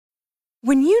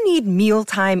When you need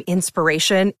mealtime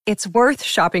inspiration, it's worth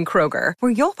shopping Kroger,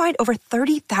 where you'll find over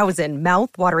 30,000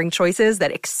 mouth-watering choices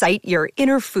that excite your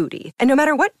inner foodie. And no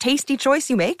matter what tasty choice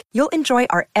you make, you'll enjoy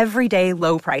our everyday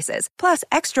low prices, plus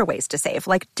extra ways to save,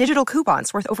 like digital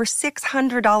coupons worth over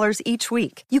 $600 each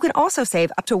week. You can also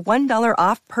save up to $1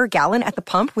 off per gallon at the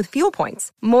pump with fuel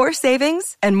points. More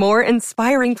savings and more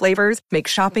inspiring flavors make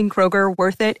shopping Kroger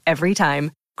worth it every time.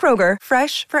 Kroger,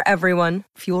 fresh for everyone.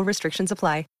 Fuel restrictions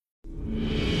apply.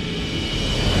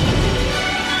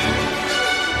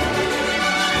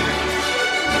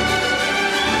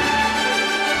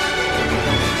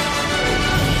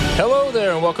 Hello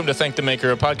there, and welcome to Thank the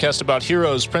Maker, a podcast about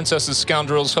heroes, princesses,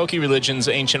 scoundrels, hokey religions,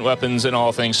 ancient weapons, and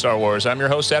all things Star Wars. I'm your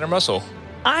host, Adam Russell.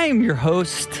 I'm your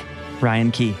host,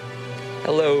 Ryan Key.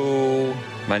 Hello,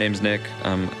 my name's Nick.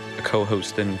 I'm a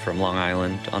co-hosting from Long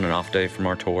Island on an off day from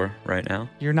our tour right now.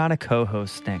 You're not a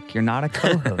co-host, Nick. You're not a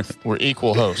co-host. We're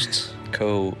equal hosts.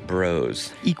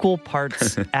 Co-bros. Equal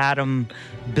parts Adam,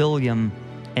 Billiam,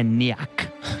 and Niak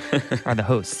are the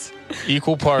hosts.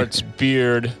 Equal parts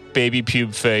beard, baby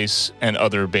pube face, and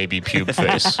other baby pube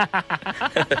face.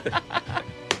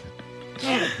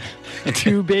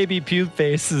 Two baby pube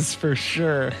faces for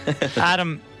sure.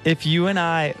 Adam, if you and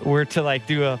I were to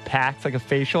do a pact, like a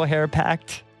facial hair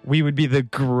pact, we would be the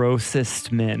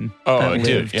grossest men. Oh,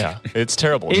 dude, yeah. It's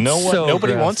terrible. It's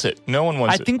Nobody gross. wants it. No one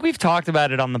wants it. I think we've talked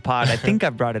about it on the pod. I think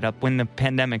I've brought it up when the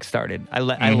pandemic started. I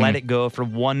let it go for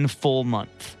 1 full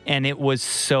month, and it was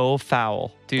so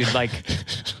foul, dude.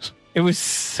 It was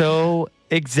so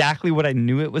exactly what I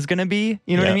knew it was going to be.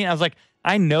 You know what I mean? I was like,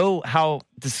 I know how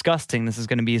disgusting this is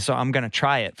going to be, so I'm going to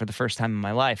try it for the first time in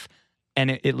my life.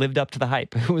 And it lived up to the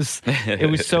hype. It was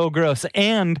so gross.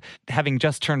 And having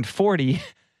just turned 40,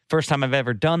 first time I've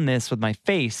ever done this with my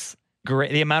face,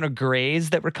 the amount of grays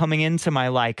that were coming into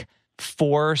my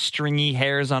 4 stringy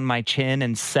hairs on my chin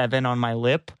and 7 on my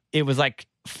lip, it was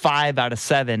 5 out of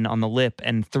 7 on the lip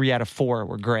and 3 out of 4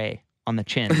 were gray on the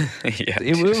chin.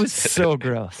 It was so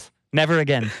gross. Never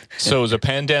again. So it was a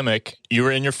pandemic, you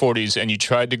were in your 40s, and you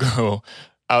tried to grow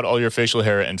out all your facial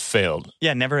hair and failed.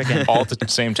 Yeah, never again. All at the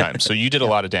same time. So you did a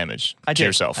lot of damage to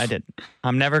yourself. I did.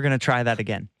 I'm never going to try that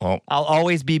again. Well, I'll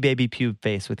always be baby pube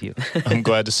face with you. I'm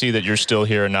glad to see that you're still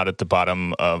here and not at the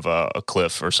bottom of a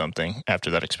cliff or something after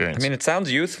that experience. I mean, it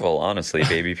sounds youthful, honestly,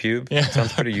 baby pube. Yeah. It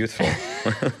sounds pretty youthful.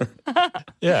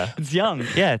 Yeah. It's young.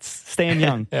 Yeah, it's staying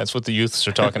young. Yeah, it's what the youths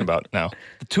are talking about now.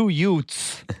 The 2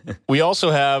 youths. We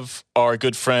also have our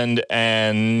good friend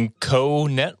and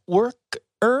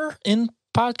co-networker in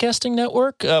podcasting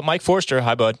network, Mike Forster.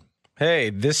 Hi, bud.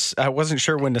 Hey, I wasn't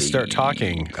sure when to start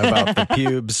talking about the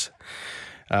pubes,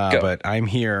 but I'm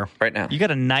here right now. You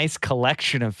got a nice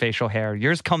collection of facial hair.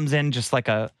 Yours comes in just like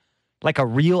a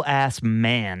real ass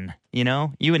man, you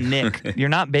know? You and Nick, you're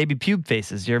not baby pube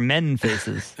faces, you're men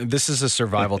faces. This is a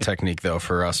survival technique, though,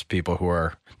 for us people who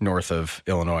are north of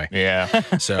Illinois. Yeah.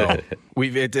 So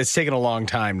it's taken a long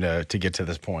time to get to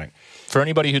this point. For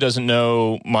anybody who doesn't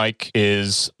know, Mike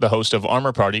is the host of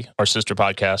Armor Party, our sister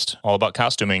podcast, all about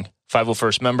costuming.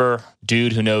 501st member,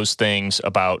 dude who knows things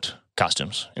about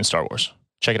costumes in Star Wars.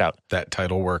 Check it out. That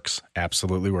title works.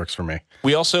 Absolutely works for me.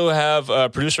 We also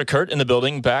have producer Kurt in the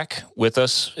building back with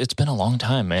us. It's been a long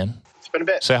time, man. It's been a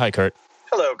bit. Say hi, Kurt.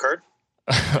 Hello, Kurt.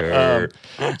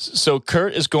 So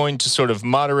Kurt is going to sort of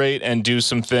moderate and do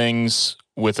some things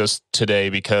with us today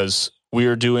because we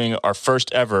are doing our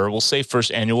first ever, we'll say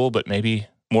first annual, but maybe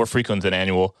more frequent than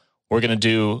annual. We're going to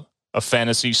do a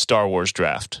fantasy Star Wars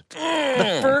draft.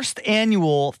 The first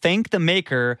annual Thank the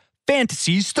Maker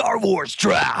Fantasy Star Wars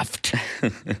Draft.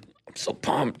 I'm so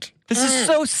pumped. This is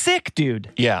so sick,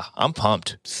 dude. Yeah, I'm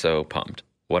pumped. So pumped.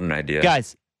 What an idea.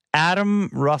 Guys, Adam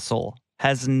Russell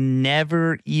has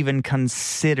never even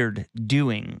considered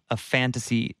doing a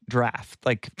fantasy draft.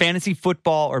 Like fantasy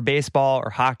football or baseball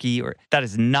or hockey, or that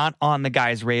is not on the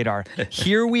guy's radar.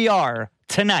 Here we are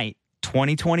tonight,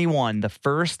 2021, the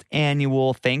first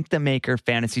annual Thank the Maker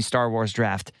Fantasy Star Wars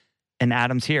Draft. And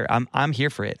Adam's here. I'm here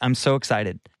for it. I'm so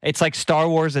excited. It's like Star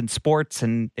Wars and sports,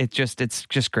 and it's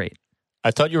just great.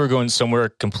 I thought you were going somewhere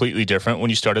completely different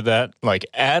when you started that. Like,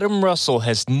 Adam Russell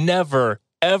has never,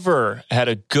 ever had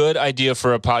a good idea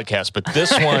for a podcast, but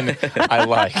this one I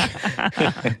like.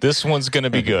 This one's going to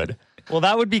be good. Well,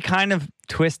 that would be kind of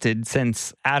twisted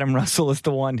since Adam Russell is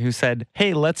the one who said,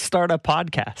 hey, let's start a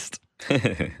podcast.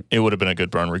 It would have been a good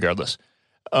burn regardless.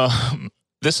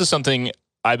 This is something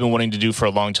I've been wanting to do for a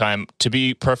long time. To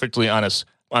be perfectly honest,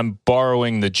 I'm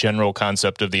borrowing the general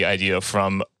concept of the idea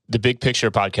from the Big Picture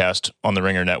podcast on the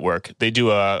Ringer Network. They do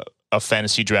a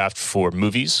fantasy draft for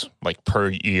movies, like per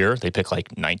year. They pick like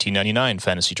 1999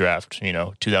 fantasy draft,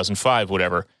 2005,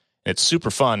 whatever. It's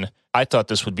super fun. I thought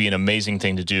this would be an amazing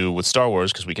thing to do with Star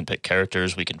Wars because we can pick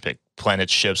characters, we can pick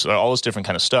planets, ships, all this different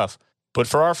kind of stuff. But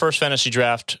for our first fantasy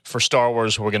draft for Star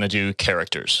Wars, we're going to do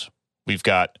characters. We've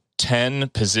got 10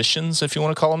 positions, if you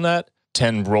want to call them that,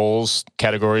 10 roles,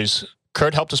 categories.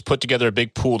 Kurt helped us put together a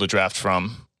big pool to draft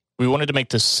from. We wanted to make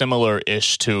this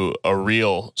similar-ish to a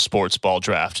real sports ball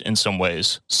draft in some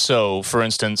ways. So, for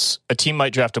instance, a team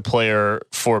might draft a player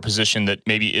for a position that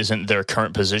maybe isn't their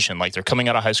current position. Like they're coming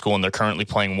out of high school and they're currently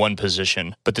playing one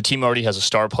position, but the team already has a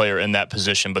star player in that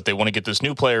position, but they want to get this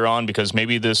new player on because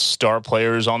maybe this star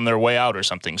player is on their way out or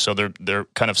something. So they're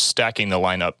kind of stacking the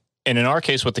lineup. And in our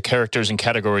case, with the characters and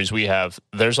categories we have,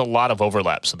 there's a lot of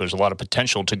overlap. So there's a lot of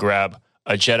potential to grab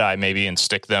a Jedi maybe and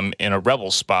stick them in a rebel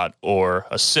spot, or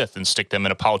a Sith and stick them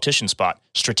in a politician spot,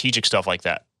 strategic stuff like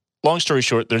that. Long story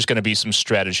short, there's going to be some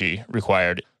strategy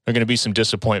required. There are going to be some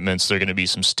disappointments. There are going to be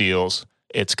some steals.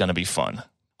 It's going to be fun.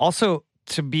 Also,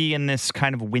 to be in this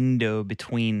kind of window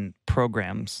between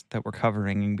programs that we're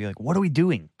covering and be like, what are we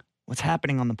doing? What's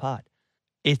happening on the pod?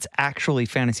 It's actually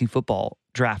fantasy football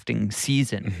drafting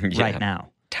season right now.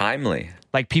 Timely.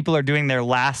 Like people are doing their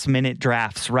last minute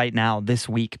drafts right now this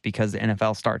week because the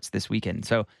NFL starts this weekend.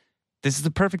 So this is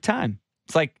the perfect time.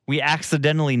 It's like we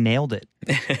accidentally nailed it.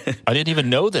 I didn't even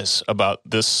know this about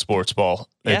this sports ball.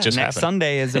 It just next happened.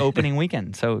 Sunday is opening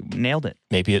weekend. So nailed it.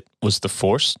 Maybe it was the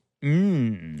Force.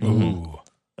 Ooh.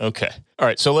 Okay. All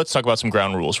right. So let's talk about some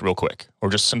ground rules real quick, or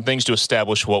just some things to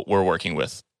establish what we're working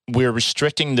with. We're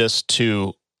restricting this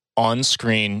to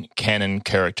on-screen canon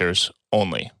characters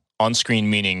only. On-screen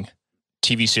meaning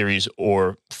TV series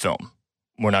or film.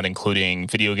 We're not including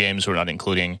video games. We're not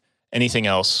including anything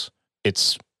else.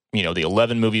 It's, the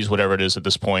 11 movies, whatever it is at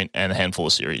this point, and a handful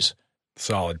of series.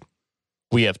 Solid.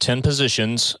 We have 10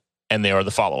 positions, and they are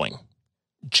the following: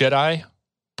 Jedi,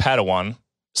 Padawan,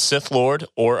 Sith Lord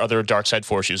or other dark side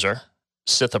Force user,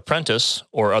 Sith Apprentice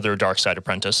or other dark side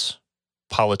apprentice,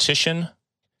 Politician,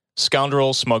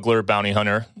 Scoundrel, Smuggler, Bounty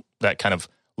Hunter, that kind of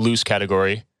loose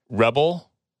category, Rebel,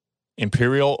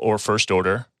 Imperial or First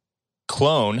Order,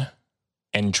 Clone,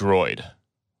 and Droid.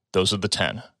 Those are the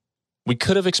 10. We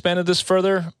could have expanded this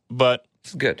further, but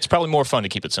It's good. it's probably more fun to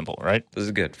keep it simple, right? This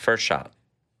is good. First shot.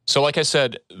 So like I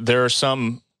said, there are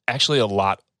actually a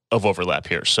lot of overlap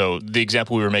here. So the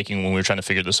example we were making when we were trying to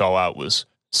figure this all out was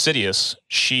Sidious,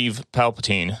 Sheev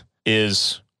Palpatine,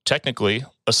 is technically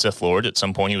a Sith Lord. At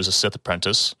some point, he was a Sith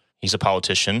Apprentice. He's a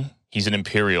politician. He's an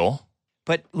Imperial.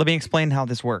 But let me explain how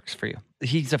this works for you.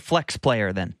 He's a flex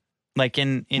player then. Like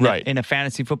in a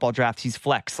fantasy football draft, he's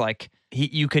flex. Like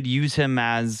you could use him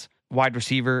as wide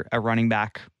receiver, a running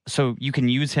back. So you can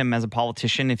use him as a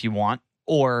politician if you want,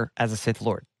 or as a Sith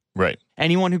Lord. Right.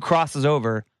 Anyone who crosses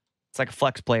over, it's like a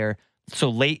flex player. So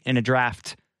late in a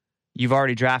draft, you've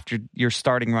already drafted your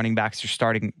starting running backs, your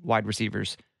starting wide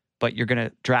receivers, but you're going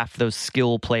to draft those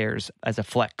skill players as a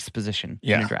flex position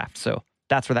in a draft. So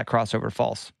that's where that crossover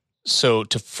falls. So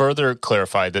to further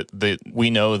clarify that we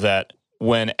know that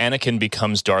when Anakin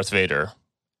becomes Darth Vader,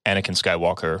 Anakin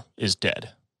Skywalker is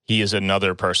dead. He is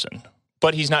another person,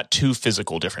 but he's not two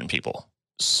physical different people.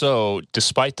 So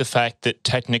despite the fact that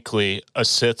technically a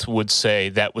Sith would say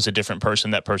that was a different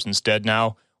person, that person's dead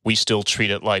now, we still treat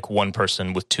it like one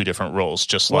person with two different roles,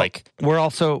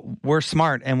 we're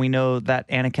smart, and we know that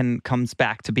Anakin comes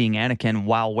back to being Anakin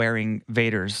while wearing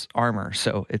Vader's armor.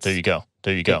 So it's There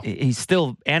you go. He's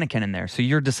still Anakin in there. So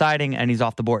you're deciding, and he's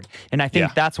off the board. And I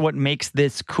think that's what makes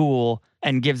this cool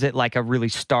and gives it like a really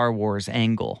Star Wars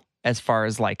angle as far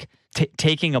as like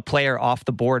taking a player off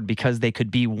the board because they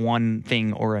could be one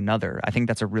thing or another. I think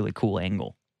that's a really cool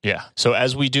angle. Yeah. So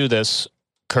as we do this,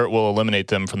 Kurt will eliminate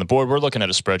them from the board. We're looking at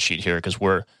a spreadsheet here because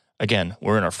we're in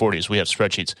our 40s. We have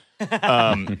spreadsheets.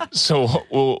 So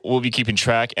we'll be keeping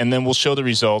track, and then we'll show the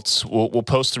results. We'll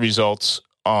post the results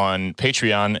on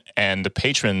Patreon, and the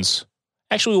patrons,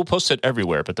 actually we'll post it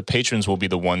everywhere, but the patrons will be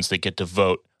the ones that get to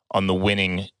vote on the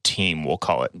winning team, we'll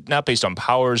call it. Not based on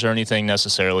powers or anything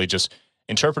necessarily, just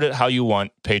interpret it how you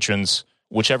want, patrons,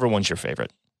 whichever one's your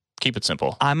favorite. Keep it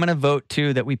simple. I'm going to vote,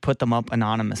 too, that we put them up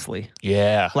anonymously.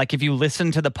 Yeah. Like, if you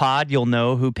listen to the pod, you'll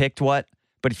know who picked what.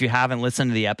 But if you haven't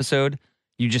listened to the episode,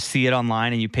 you just see it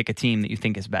online and you pick a team that you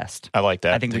think is best. I like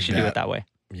that. I think we should do it that way.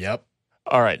 Yep.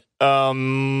 All right.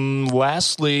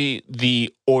 Lastly,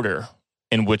 the order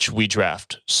in which we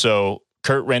draft. So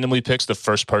Kurt randomly picks the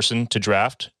first person to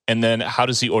draft. And then how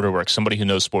does the order work? Somebody who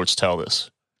knows sports tell this.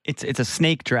 It's a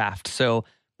snake draft. So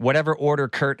whatever order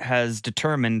Kurt has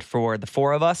determined for the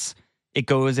four of us, it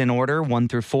goes in order 1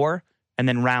 through 4. And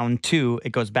then round 2,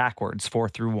 it goes backwards 4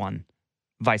 through 1.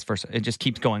 vice versa. It just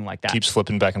keeps going like that. Keeps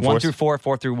flipping back and 1 forth. through 4,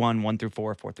 4 through 1, 1 through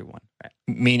 4, 4 through 1. Right.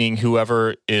 Meaning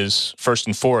whoever is first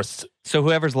and fourth So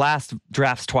whoever's last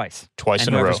drafts twice. twice and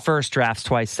in a row. whoever's first drafts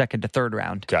twice, second to third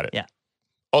round. Got it. Yeah.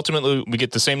 Ultimately, we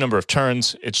get the same number of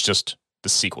turns. It's just the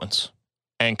sequence.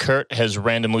 And Kurt has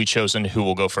randomly chosen who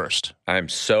will go first. I'm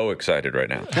so excited right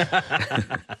now.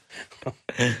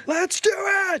 Let's do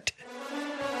it.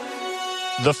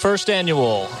 The first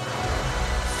annual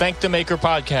Thank the Maker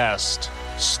podcast,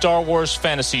 Star Wars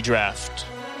Fantasy Draft.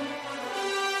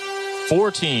 4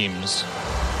 teams.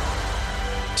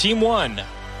 Team 1,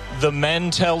 the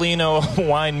Mentalino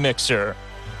Wine Mixer.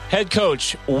 Head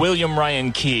coach, William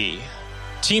Ryan Key.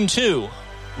 Team 2,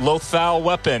 Lothal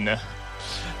Weapon.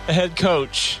 Head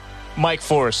coach, Mike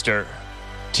Forrester.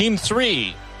 Team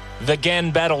 3, the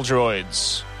Gan Battle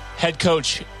Droids. Head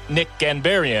coach, Nick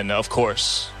Ganbarian, of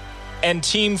course. And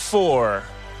Team 4,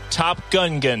 Top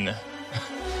Gungan.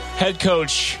 Head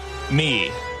coach,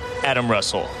 me, Adam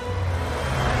Russell.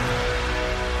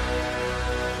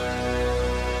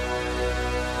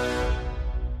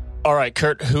 All right,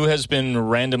 Kurt, who has been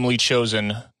randomly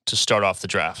chosen to start off the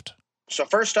draft? So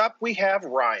first up, we have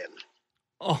Ryan.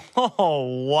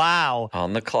 Oh, wow.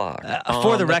 On the clock.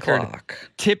 For the record,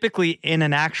 typically in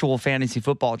an actual fantasy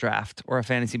football draft or a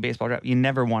fantasy baseball draft, you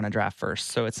never want to draft first.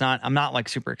 So I'm not like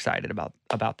super excited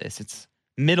about this. It's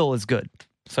middle is good.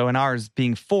 So in ours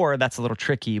being 4, that's a little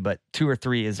tricky, but 2 or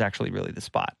 3 is actually really the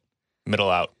spot.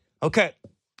 Middle out. Okay.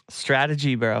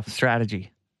 Strategy, bro.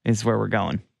 Strategy is where we're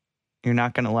going. You're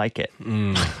not going to like it.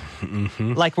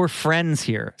 Mm-hmm. Like we're friends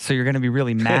here. So you're going to be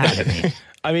really mad at me.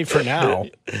 I mean, for now.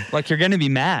 Like you're going to be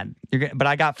mad. But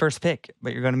I got first pick,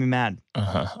 but you're going to be mad.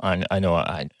 I know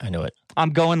it.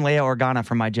 I'm going Leia Organa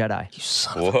for my Jedi. You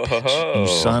son of a bitch. You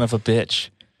son of a bitch.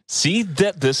 See,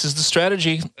 this is the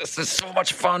strategy. This is so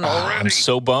much fun already. I'm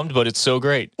so bummed, but it's so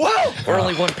great. Whoa! We're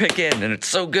only 1 pick in, and it's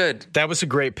so good. That was a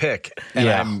great pick. And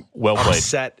Yeah, I'm well played.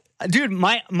 upset. Dude,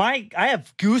 I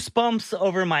have goosebumps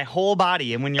over my whole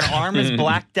body, and when your arm is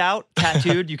blacked out,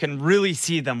 tattooed, you can really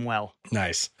see them well.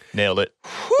 Nice. Nailed it.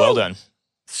 Well done.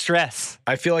 Stress.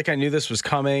 I feel like I knew this was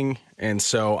coming, and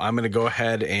so I'm going to go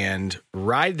ahead and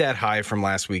ride that high from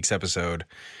last week's episode,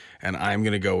 and I'm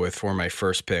going to go with, for my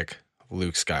first pick,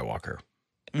 Luke Skywalker.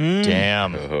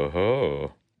 Damn.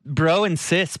 Oh, Bro and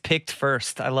sis picked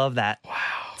first. I love that. Wow.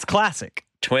 It's classic.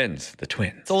 twins. The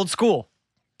twins. It's old school.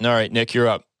 All right, Nick, you're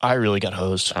up. I really got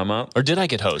hosed. I'm up. Or did I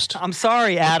get hosed? I'm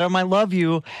sorry, Adam. I love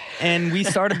you. And we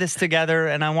started this together,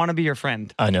 and I want to be your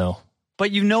friend. I know.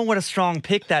 But you know what a strong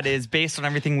pick that is based on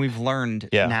everything we've learned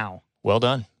now. Well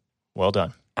done. Well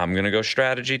done. I'm going to go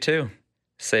strategy, too.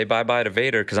 Say bye-bye to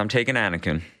Vader, because I'm taking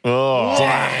Anakin. Oh.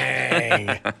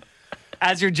 Dang.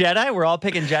 As your Jedi? We're all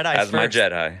picking Jedi As first. my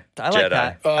Jedi. I like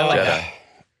that. I like Jedi. that.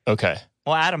 Okay.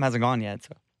 Well, Adam hasn't gone yet,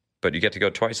 so. But you get to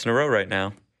go twice in a row right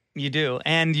now. You do.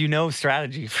 And you know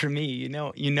strategy for me.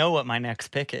 You know what my next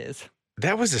pick is.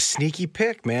 That was a sneaky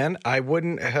pick, man. I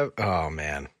wouldn't have. Oh,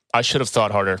 man. I should have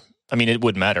thought harder. I mean, it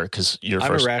wouldn't matter because you're I'm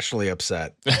first. irrationally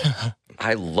upset.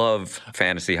 I love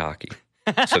fantasy hockey.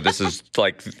 So this is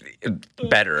like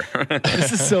better.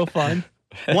 This is so fun.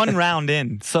 1 round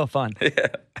in. So fun.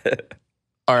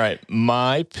 All right.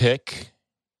 My pick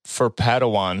for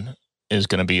Padawan is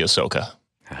going to be Ahsoka.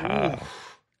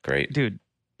 Great. Dude,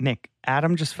 Nick,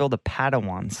 Adam just filled a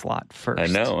Padawan slot first. I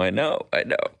know.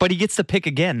 But he gets to pick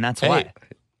again. That's why.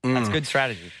 Hey. That's good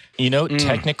strategy. You know,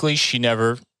 technically, she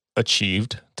never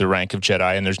achieved the rank of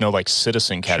Jedi, and there's no like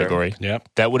citizen category. Sure. Yep.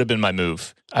 That would have been my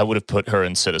move. I would have put her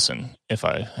in citizen if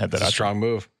I had that That's a option. strong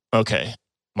move. Okay.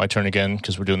 My turn again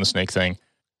because we're doing the snake thing.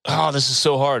 Oh, this is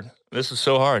so hard.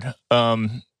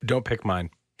 Don't pick mine.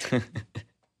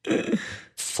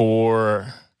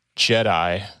 For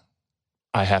Jedi,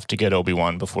 I have to get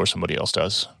Obi-Wan before somebody else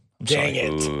does. I'm Dang sorry.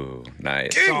 it. Ooh,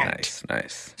 nice. Dang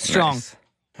Nice. Strong. Nice.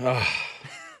 Oh,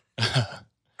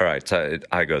 All right, so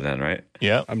I go then, right?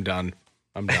 Yeah. I'm done.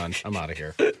 I'm out of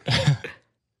here.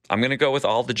 I'm going to go with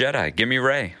all the Jedi. Give me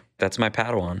Rey. That's my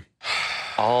Padawan.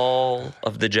 All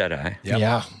of the Jedi. Yep.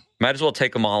 Yeah. Might as well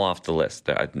take them all off the list.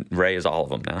 Rey is all of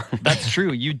them now. That's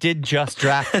true. You did just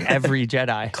draft every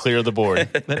Jedi Clear the board.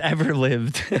 that ever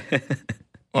lived.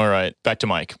 All right. Back to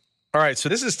Mike. All right, so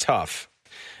this is tough.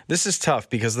 This is tough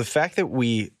because the fact that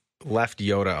we left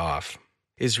Yoda off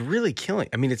is really killing.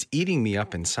 I mean, it's eating me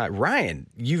up inside. Ryan,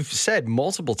 you've said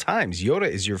multiple times Yoda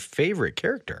is your favorite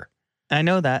character. I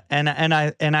know that. And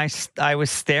I was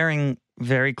staring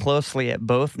very closely at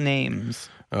both names.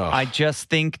 Oh, I just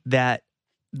think that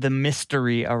the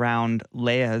mystery around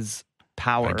Leia's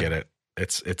power I get it.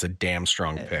 It's a damn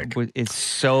strong pick. It's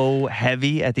so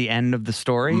heavy at the end of the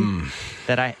story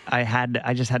that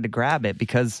I just had to grab it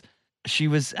because she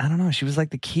was, I don't know, she was like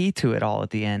the key to it all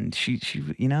at the end. She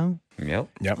you know? Yep.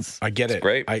 I get it.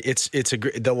 Great.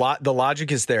 The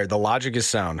logic is there. The logic is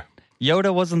sound.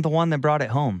 Yoda wasn't the one that brought it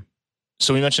home.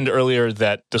 So we mentioned earlier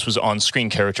that this was on-screen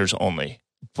characters only,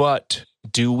 but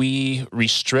do we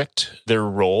restrict their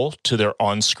role to their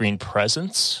on-screen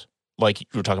presence? Like you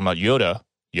were talking about Yoda.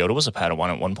 Yoda was a Padawan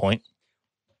at one point.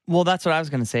 Well, that's what I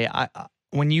was going to say.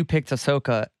 When you picked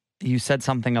Ahsoka, you said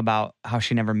something about how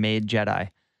she never made Jedi.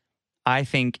 I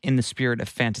think in the spirit of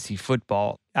fantasy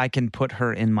football, I can put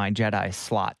her in my Jedi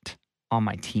slot on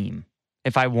my team.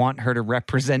 If I want her to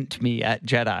represent me at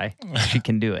Jedi, she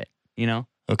can do it, you know?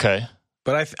 Okay.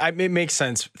 But it makes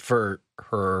sense for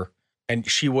her, and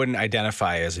she wouldn't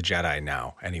identify as a Jedi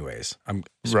now anyways. I'm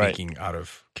speaking out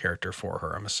of character for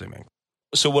her, I'm assuming.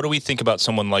 So what do we think about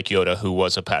someone like Yoda who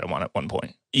was a Padawan at one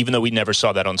point, even though we never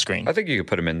saw that on screen? I think you could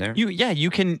put him in there.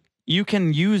 You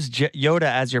can use Yoda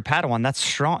as your Padawan. That's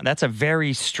strong. That's a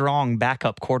very strong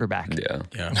backup quarterback.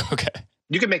 Yeah. Okay.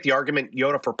 You can make the argument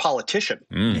Yoda for politician.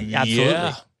 Absolutely.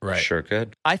 Yeah. Right. Sure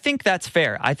could. I think that's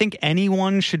fair. I think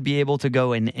anyone should be able to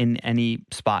go in any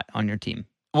spot on your team.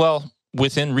 Well,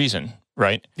 within reason,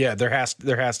 right? Yeah, there has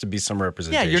to be some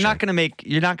representation. Yeah, you're not gonna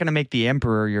make the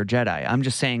Emperor your Jedi. I'm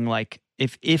just saying, like,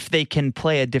 if they can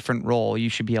play a different role, you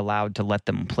should be allowed to let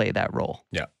them play that role.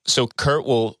 Yeah. So Kurt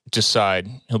will decide.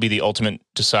 He'll be the ultimate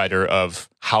decider of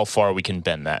how far we can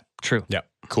bend that. True. Yep.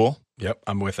 Cool. Yep,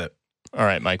 I'm with it. All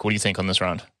right, Mike, what do you think on this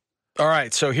round? All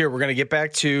right, so here we're going to get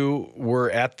back to, we're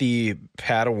at the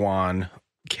Padawan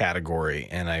category,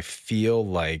 and I feel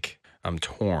like I'm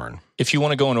torn. If you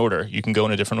want to go in order, you can go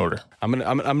in a different order. I'm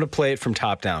gonna play it from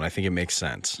top down. I think it makes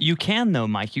sense. You can though,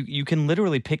 Mike. You can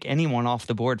literally pick anyone off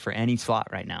the board for any slot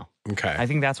right now. Okay. I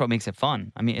think that's what makes it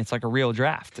fun. I mean, it's like a real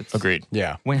draft. It's, Agreed.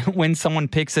 Yeah. When someone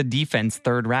picks a defense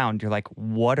third round, you're like,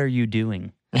 what are you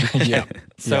doing? Yeah.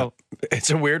 So yeah. It's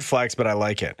a weird flex, but I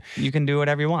like it. you can do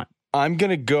whatever you want. I'm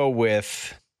gonna go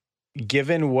with,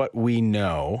 given what we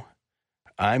know,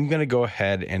 I'm gonna go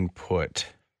ahead and put.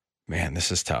 Man,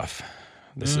 this is tough.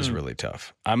 This is really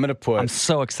tough. I'm going to put... I'm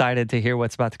so excited to hear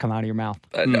what's about to come out of your mouth.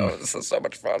 I know. This is so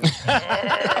much fun.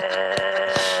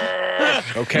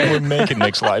 Okay. We're making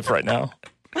Nick's life right now.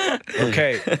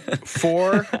 Okay.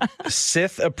 For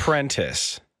Sith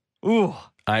Apprentice, Ooh,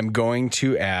 I'm going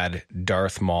to add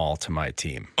Darth Maul to my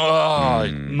team. Oh,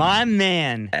 my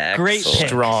man. Great Excellent. pick.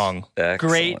 strong.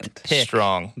 Great Excellent. pick.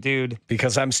 Strong. Dude.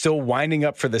 Because I'm still winding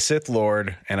up for the Sith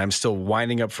Lord, and I'm still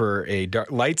winding up for a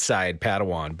light side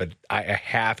Padawan, but I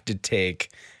have to take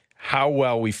how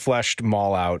well we fleshed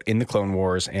Maul out in the Clone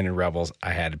Wars and in Rebels.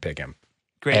 I had to pick him.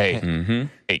 Great Hey. pick. Mm-hmm.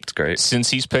 It's great. Since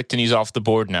he's picked and he's off the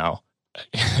board now,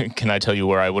 can I tell you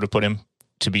where I would have put him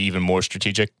to be even more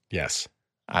strategic? Yes.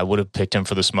 I would have picked him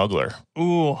for the smuggler.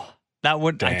 Ooh,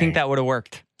 I Dang. think that would have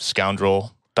worked.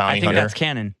 Scoundrel, I bounty think hunter. that's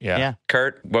canon. Yeah.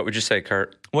 Kurt, what would you say,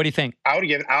 Kurt? What do you think? I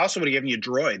also would have given you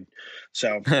droid.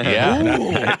 So Yeah.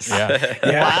 Nice. Yeah.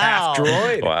 Yeah, Wow. half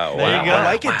droid. Wow. There you wow. go. I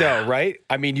like it though, right?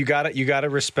 I mean, you got to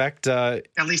respect, at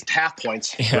least half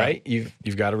points. Yeah. right? You've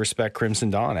got to respect Crimson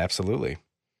Dawn, absolutely.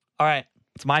 All right.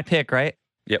 It's my pick, right?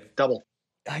 Yep. Double.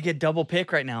 I get double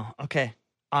pick right now. Okay.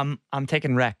 I'm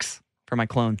taking Rex for my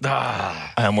clone.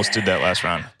 Ah, I almost did that last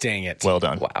round. dang it! Well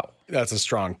done. Wow. That's a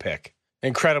strong pick.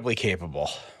 Incredibly capable.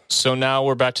 So now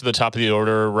we're back to the top of the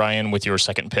order, Ryan, with your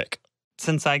second pick.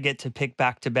 Since I get to pick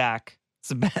back to back,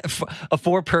 a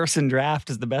 4-person draft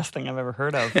is the best thing I've ever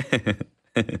heard of.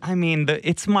 I mean,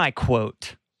 it's my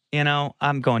quote. You know,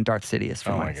 I'm going Darth Sidious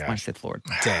for Oh my my gosh. Sith Lord.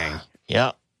 Dang.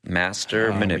 Yeah.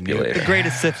 Master Oh, we knew it. manipulator. The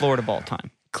greatest Sith Lord of all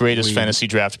time. Greatest fantasy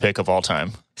draft pick of all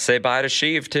time. Say bye to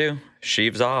Sheev, too.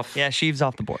 Sheev's off. Yeah, Sheev's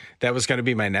off the board. That was going to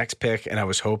be my next pick, and I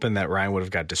was hoping that Ryan would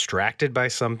have got distracted by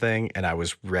something, and I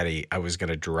was ready. I was going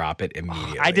to drop it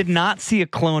immediately. I did not see a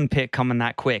clone pick coming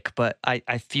that quick, but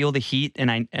I feel the heat, and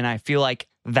I feel like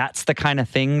that's the kind of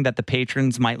thing that the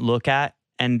patrons might look at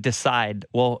and decide,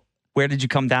 well, where did you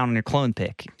come down on your clone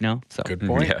pick? You know? So Good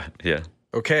point. Yeah. Yeah.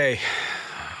 Okay.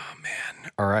 Oh,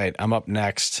 man. All right. I'm up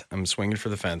next. I'm swinging for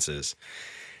the fences.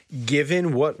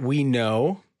 Given what we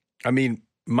know, I mean,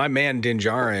 my man Din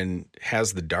Djarin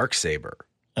has the Darksaber.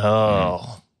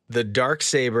 Oh. The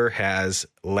Darksaber has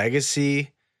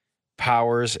legacy,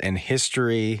 powers, and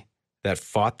history that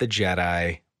fought the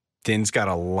Jedi. Din's got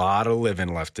a lot of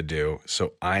living left to do.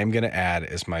 So I am going to add,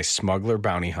 as my smuggler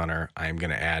bounty hunter, I am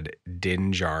going to add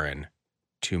Din Djarin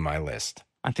to my list.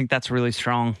 I think that's really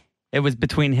strong. It was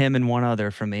between him and one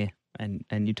other for me, and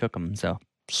you took him. So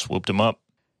Swooped him up.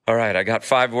 All right, I got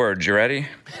 5 words. You ready?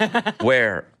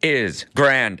 Where is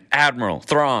Grand Admiral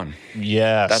Thrawn?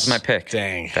 Yes. That's my pick.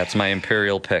 Dang. That's my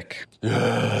Imperial pick.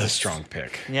 That's a strong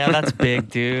pick. Yeah, that's big,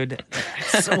 dude.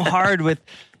 It's so hard with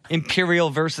Imperial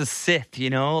versus Sith,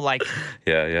 you know? Like,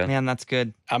 Yeah. man, that's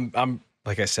good. I'm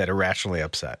like I said, irrationally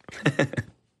upset.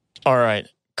 All right,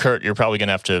 Kurt, you're probably going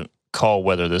to have to call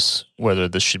whether this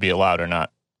should be allowed or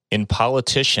not. In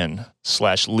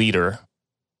politician/leader,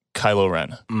 Kylo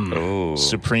Ren. Oh.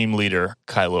 Supreme leader,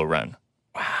 Kylo Ren.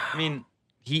 I mean,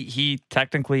 he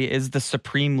technically is the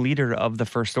supreme leader of the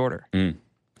First Order.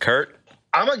 Kurt?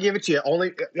 I'm gonna give it to you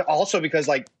also because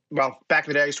back in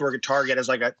the day I used to work at Target as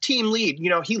like a team lead. You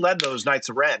know, he led those Knights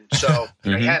of Ren, so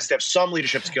you know, he has to have some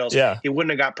leadership skills. Yeah. He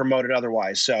wouldn't have got promoted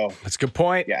otherwise. So That's a good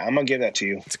point. yeah, I'm gonna give that to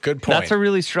you. It's a good point. That's a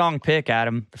really strong pick,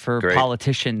 Adam, for Great.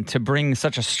 politician to bring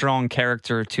such a strong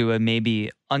character to a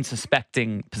maybe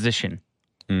unsuspecting position.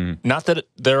 Not that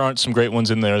there aren't some great ones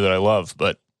in there that I love,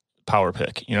 but power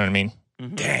pick. You know what I mean?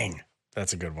 Dang.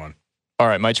 That's a good one. All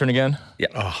right, my turn again.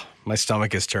 Oh, my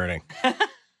stomach is turning.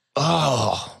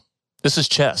 Oh, this is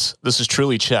chess. This is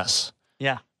truly chess.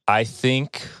 Yeah. I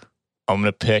think I'm going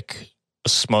to pick a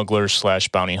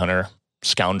smuggler/bounty hunter,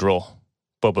 scoundrel,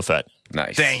 Boba Fett.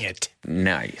 Nice. Dang it.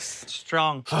 Nice.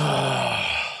 Strong.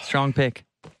 Strong pick.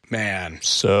 Man.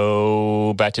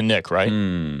 So back to Nick, right?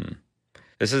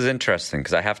 This is interesting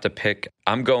because I have to pick.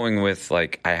 I'm going with I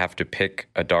have to pick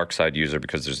a dark side user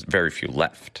because there's very few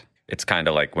left. It's kind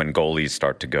of like when goalies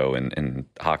start to go in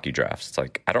hockey drafts. It's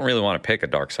like, I don't really want to pick a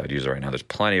dark side user right now. There's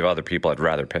plenty of other people I'd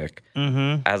rather pick.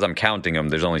 As I'm counting them,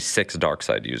 there's only 6 dark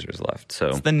side users left. So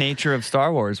It's the nature of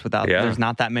Star Wars. There's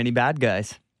not that many bad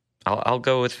guys. I'll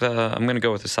go with, I'm going to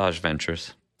go with Asajj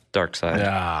Ventress, dark side.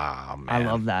 Ah, man. I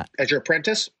love that. As your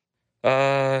apprentice,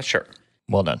 Sure.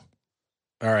 Well done.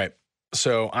 All right.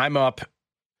 So I'm up.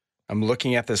 I'm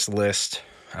looking at this list.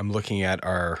 I'm looking at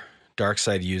our dark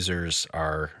side users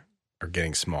are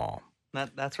getting small.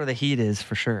 That's where the heat is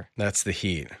for sure. That's the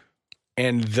heat.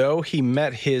 And though he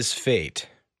met his fate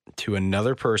to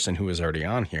another person who was already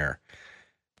on here,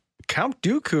 Count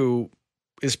Dooku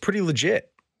is pretty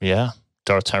legit, Yeah.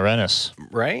 Darth Tyrannus.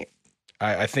 right?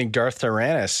 I think Darth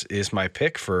Tyrannus is my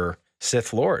pick for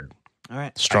Sith Lord. All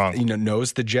right. Strong.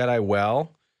 Knows the Jedi well,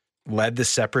 led the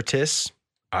Separatists.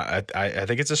 I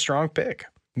think it's a strong pick,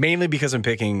 mainly because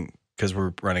because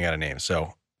we're running out of names.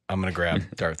 So I'm going to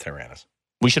grab Darth Tyrannus.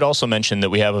 We should also mention that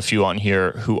we have a few on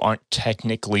here who aren't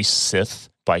technically Sith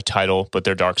by title, but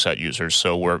they're dark side users.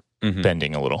 So we're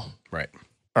bending a little. Right.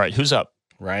 All right. Who's up?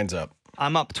 Ryan's up.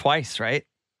 I'm up twice, right?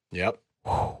 Yep.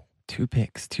 2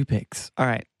 picks. All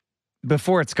right.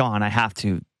 Before it's gone,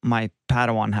 my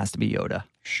Padawan has to be Yoda.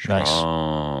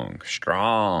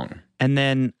 Strong. And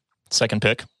then Second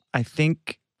pick. I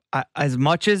think as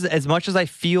much as I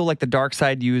feel like the dark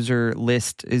side user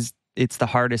list it's the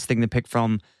hardest thing to pick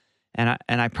from, and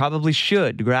I probably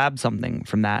should grab something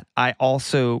from that. I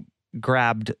also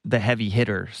grabbed the heavy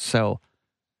hitter, so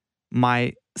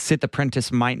my Sith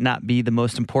apprentice might not be the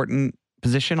most important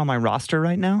position on my roster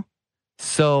right now.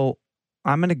 So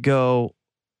I'm gonna go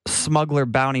smuggler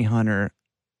bounty hunter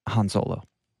Han Solo.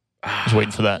 I was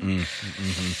waiting for that.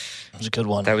 That was a good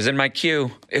one. That was in my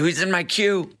queue. It was in my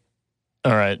queue.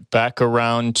 All right. Back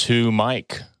around to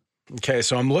Mike. Okay,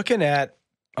 so I'm looking at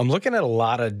a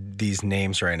lot of these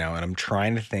names right now, and I'm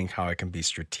trying to think how I can be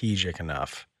strategic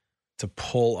enough to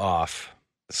pull off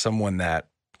someone that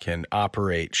can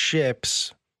operate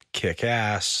ships, kick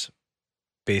ass,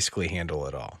 basically handle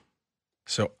it all.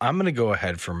 So I'm going to go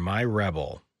ahead for my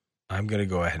rebel. I'm going to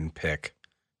go ahead and pick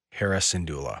Hera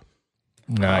Syndulla.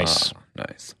 Nice.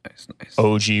 Nice.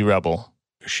 OG Rebel.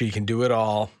 She can do it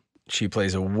all. She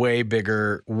plays a way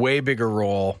bigger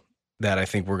role that I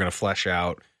think we're going to flesh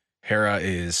out. Hera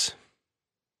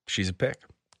she's a pick.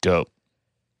 Dope.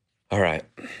 All right.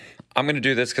 I'm going to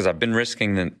do this because I've been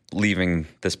risking leaving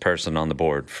this person on the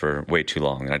board for way too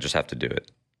long, and I just have to do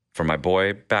it. For my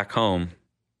boy back home,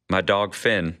 my dog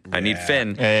Finn. I need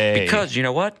Finn because you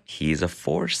know what? He's a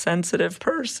Force-sensitive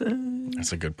person.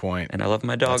 That's a good point. And I love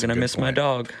my dog, and I miss my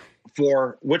dog.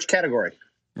 for which category?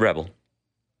 Rebel.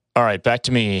 All right, back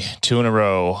to me. 2 in a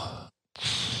row.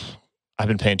 I've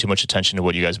been paying too much attention to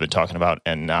what you guys have been talking about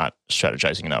and not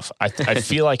strategizing enough. I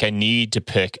feel like I need to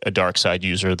pick a dark side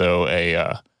user, though,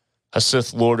 a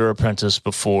Sith Lord or Apprentice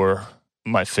before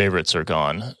my favorites are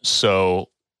gone. So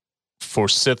for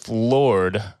Sith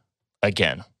Lord,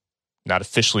 again, not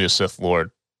officially a Sith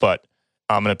Lord, but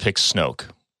I'm going to pick Snoke.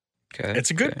 Okay. It's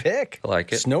a good pick. I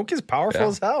like it. Snoke is powerful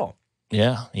as hell.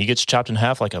 Yeah, he gets chopped in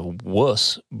half like a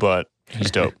wuss, but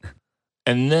he's dope.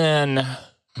 And then,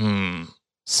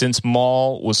 since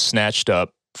Maul was snatched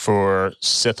up For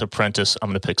Sith Apprentice, I'm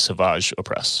going to pick Savage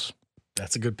Opress.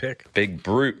 That's a good pick. Big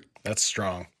brute. That's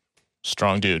strong.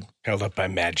 Strong dude. Held up by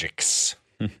magics.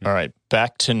 All right,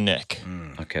 back to Nick.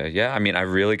 Okay, yeah. I mean, I'm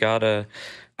going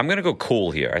to go cool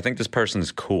here. I think this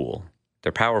person's cool.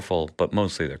 They're powerful, but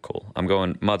mostly they're cool. I'm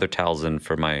going Mother Talzin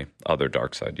for my other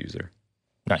dark side user.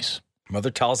 Nice. Mother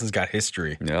Talzin's got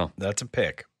history. Yeah. That's a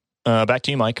pick. Back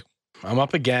to you, Mike. I'm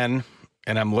up again,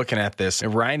 and I'm looking at this,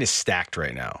 and Ryan is stacked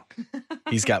right now.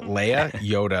 He's got Leia,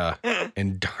 Yoda,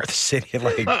 and Darth Sidious.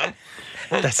 Like,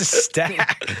 that's a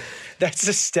stack. That's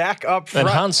a stack up front.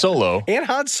 And Han Solo. And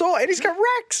Han Solo, and he's got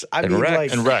Rex. And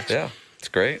Rex. Yeah, it's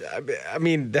great. I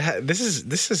mean, this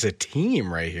is a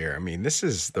team right here. I mean, this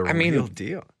is the real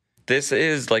deal. This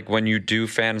is like when you do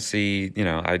fantasy,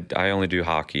 I only do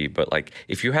hockey, but like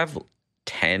if you have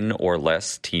 10 or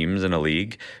less teams in a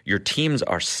league, your teams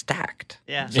are stacked.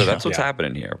 Yeah. So that's what's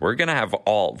happening here. We're going to have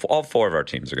all 4 of our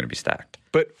teams are going to be stacked.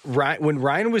 But when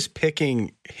Ryan was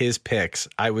picking his picks,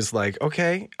 I was like,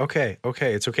 okay,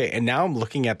 it's okay. And now I'm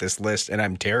looking at this list and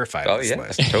I'm terrified of this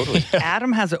list. Totally.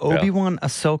 Adam has Obi-Wan,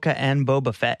 Ahsoka, and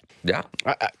Boba Fett. Yeah.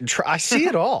 I see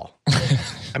it all.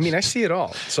 I mean, I see it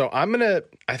all. So I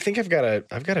think I've got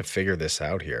to figure this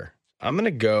out here. I'm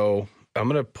going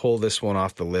to pull this one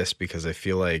off the list because I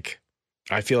feel like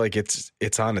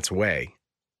it's on its way.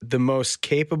 The most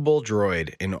capable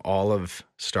droid in all of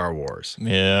Star Wars.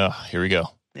 Yeah, here we go.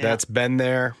 Yeah. That's been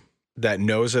there, that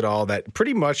knows it all, that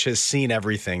pretty much has seen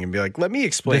everything and be like, let me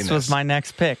explain this. This was my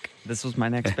next pick.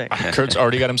 Kurt's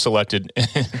already got him selected.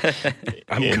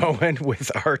 I'm going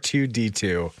with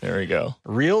R2-D2. There we go.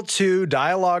 Real 2,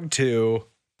 Dialogue 2,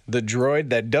 the droid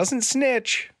that doesn't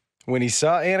snitch. When he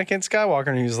saw Anakin Skywalker,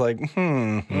 and he was like,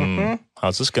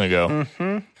 How's this going to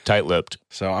go? Tight-lipped.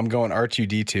 So I'm going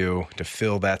R2-D2 to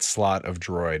fill that slot of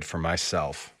droid for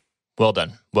myself. Well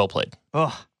done. Well played.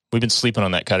 Oh, We've been sleeping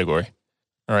on that category.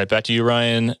 All right, back to you,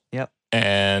 Ryan. yep.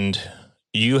 And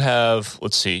you have,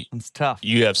 let's see, It's tough.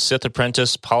 you have Sith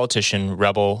Apprentice, Politician,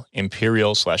 Rebel,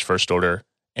 Imperial/First Order,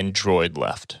 and Droid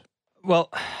left.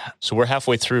 Well, So we're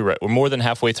halfway through, right? We're more than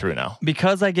halfway through now.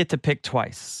 because I get to pick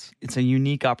twice, it's a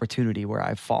unique opportunity where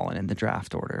I've fallen in the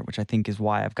draft order, which I think is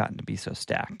why I've gotten to be so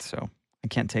stacked. So I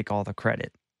can't take all the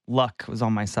credit. Luck was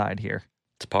on my side here.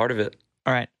 It's part of it.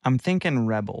 All right, I'm thinking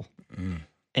Rebel.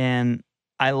 And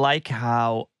I like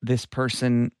how this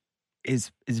person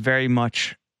is very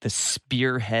much the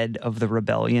spearhead of the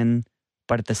rebellion,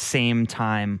 but at the same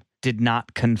time did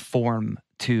not conform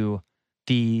to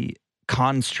the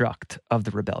construct of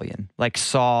the rebellion. Like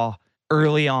saw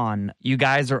early on, you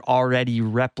guys are already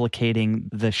replicating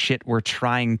the shit we're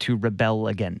trying to rebel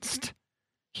against.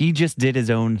 He just did his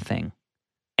own thing.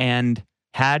 And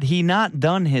had he not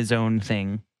done his own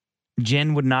thing,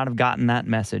 Jyn would not have gotten that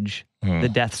message. The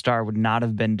Death Star would not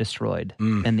have been destroyed,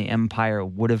 and the Empire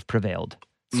would have prevailed.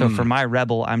 So for my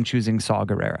Rebel, I'm choosing Saw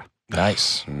Gerrera.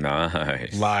 Nice.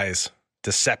 Nice. Lies.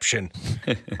 Deception.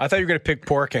 I thought you were going to pick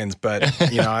Porkins, but,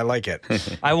 I like it.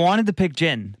 I wanted to pick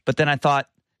Jyn, but then I thought,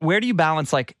 where do you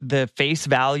balance like the face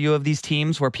value of these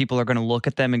teams where people are going to look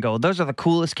at them and go, those are the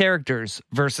coolest characters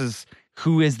versus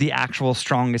who is the actual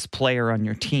strongest player on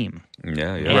your team?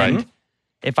 Yeah, yeah. And Right.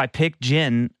 if I pick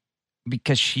Jyn,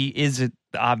 because she is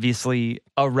obviously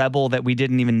a rebel that we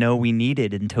didn't even know we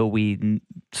needed until we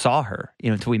saw her,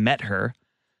 until we met her,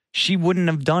 she wouldn't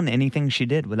have done anything she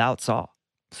did without Saw.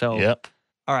 So, Yep.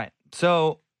 all right.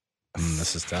 So,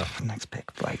 This is tough. next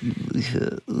pick.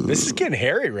 This is getting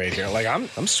hairy right here. Like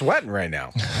I'm sweating right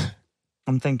now.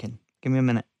 I'm thinking. Give me a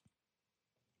minute.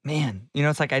 Man,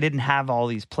 it's like I didn't have all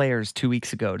these players 2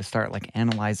 weeks ago to start like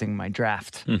analyzing my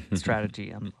draft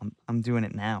strategy. I'm doing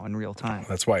it now in real time.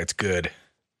 That's why it's good.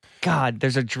 God,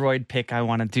 there's a droid pick I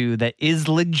want to do that is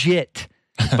legit,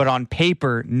 but on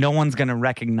paper, no one's going to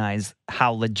recognize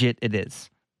how legit it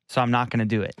is. So I'm not going to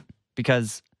do it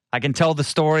because I can tell the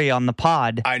story on the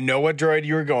pod. I know what droid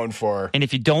you were going for. And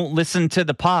if you don't listen to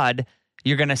the pod,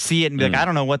 you're going to see it and be like, I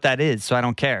don't know what that is, so I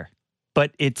don't care.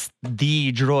 But it's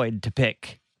the droid to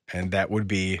pick. And that would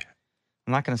be...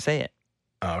 I'm not going to say it.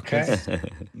 Okay.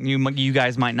 You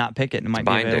guys might not pick it, and it might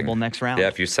be available next round. Yeah,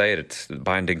 if you say it, it's a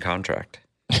binding contract.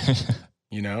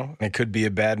 It could be a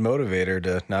bad motivator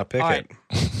to not pick it.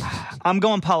 I'm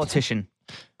going politician.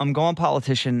 And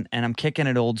I'm kicking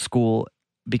it old school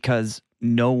because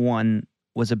no one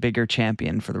was a bigger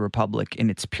champion for the Republic in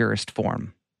its purest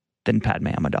form than Padme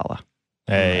Amidala.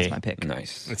 Hey, That's my pick.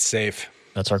 Nice. It's safe.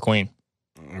 that's our queen.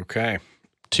 Okay.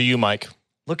 To you, Mike.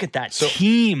 Look at that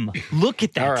team. Look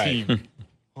at that All right. team.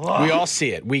 We all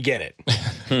see it. We get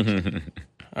it.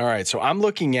 All right. So I'm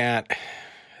looking at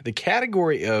the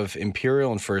category of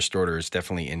Imperial and First Order is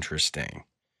definitely interesting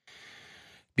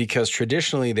because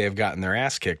traditionally they've gotten their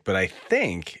ass kicked. But I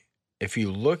think if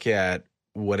you look at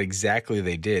what exactly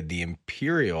they did, the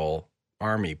Imperial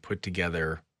Army put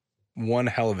together one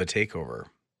hell of a takeover.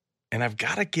 And I've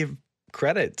got to give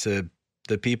credit to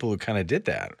the people who kind of did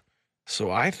that. So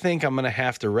I think I'm going to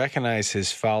have to recognize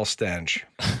his foul stench.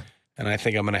 And I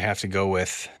think I'm going to have to go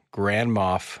with Grand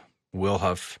Moff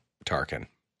Wilhuff Tarkin.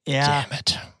 Yeah. Damn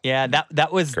it. Yeah,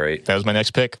 that was Great. That was my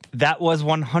next pick. That was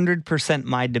 100%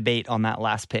 my debate on that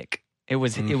last pick. It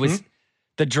was the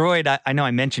droid. I know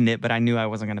I mentioned it, but I knew I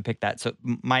wasn't going to pick that. So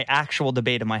my actual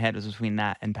debate in my head was between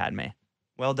that and Padme.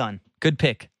 Well done. Good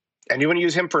pick. And you want to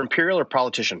use him for Imperial or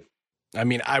politician? I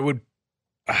mean, I would.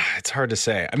 It's hard to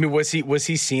say. I mean, was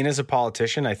he seen as a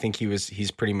politician? I think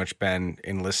he's pretty much been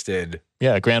enlisted.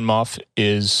 Yeah, Grand Moff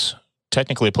is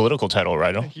technically a political title,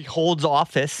 right? He holds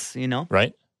office,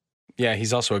 Right? Yeah,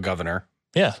 he's also a governor.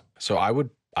 Yeah. So I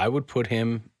would put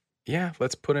him. Yeah,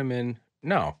 let's put him in.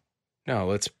 No,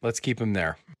 let's keep him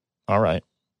there. All right.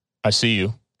 I see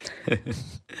you.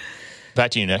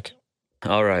 Back to you, Nick.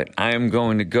 All right. I am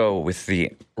going to go with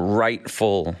the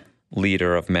rightful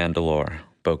leader of Mandalore,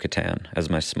 Bo-Katan, as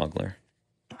my smuggler.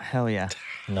 Hell yeah.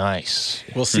 Nice.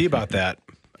 We'll see about that.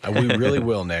 We really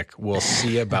will, Nick. We'll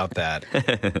see about that.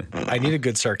 I need a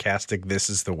good sarcastic, this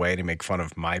is the way to make fun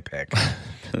of my pick.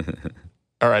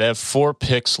 All right. I have 4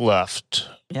 picks left.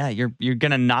 Yeah, you're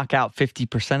going to knock out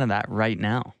 50% of that right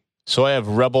now. So I have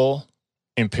Rebel,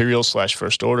 Imperial /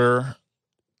 First Order,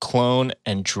 Clone,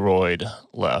 and Droid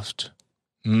left.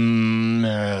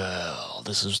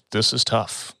 This is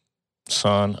tough.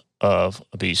 Son of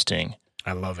a bee sting.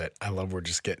 I love it. I love we're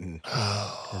getting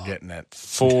it.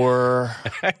 For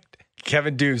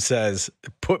Kevin Doom says,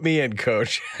 put me in,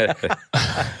 coach.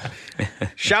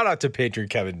 Shout out to patron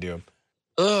Kevin Doom.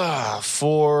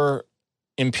 For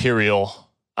Imperial,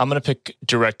 I'm going to pick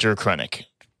Director Krennic.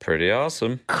 Pretty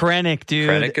awesome. Krennic, dude.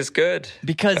 Krennic is good.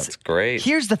 Because that's great.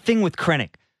 Here's the thing with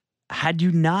Krennic. Had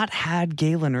you not had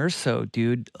Galen Erso,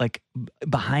 dude, like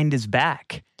behind his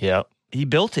back, Yeah. he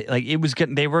built it. Like it was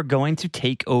good. They were going to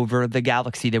take over the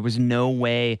galaxy. There was no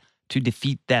way to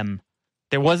defeat them.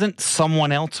 There wasn't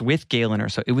someone else with Galen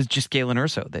Erso. It was just Galen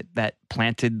Erso that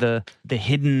planted the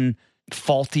hidden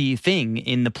faulty thing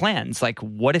in the plans. Like,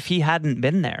 what if he hadn't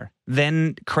been there?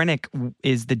 Then Krennic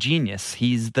is the genius.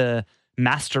 He's the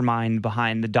mastermind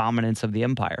behind the dominance of the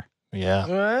Empire. Yeah.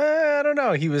 I don't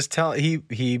know. He was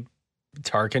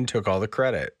Tarkin took all the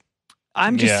credit.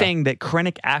 I'm just saying that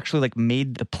Krennic actually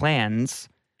made the plans,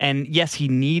 and yes, he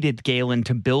needed Galen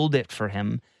to build it for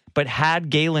him. But had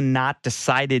Galen not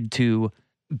decided to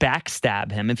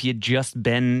backstab him, if he had just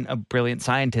been a brilliant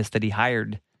scientist that he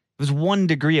hired, it was 1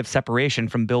 degree of separation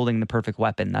from building the perfect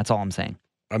weapon. That's all I'm saying.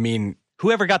 I mean,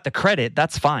 whoever got the credit,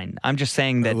 that's fine. I'm just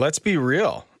saying that. Let's be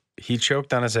real. He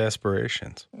choked on his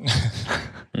aspirations.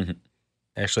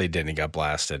 Actually, he didn't. He got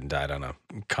blasted and died on a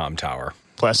comm tower.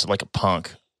 Blasted like a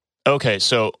punk. Okay,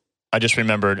 so I just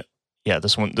remembered. Yeah,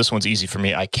 this one's easy for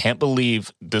me. I can't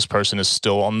believe this person is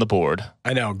still on the board.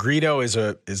 I know. Greedo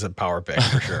is a power pick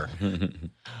for sure.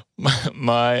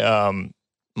 My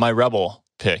Rebel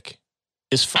pick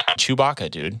is Chewbacca,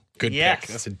 dude. Good pick.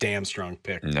 That's a damn strong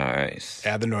pick. Nice.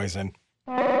 Add the noise in.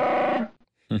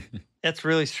 That's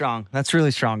really strong. That's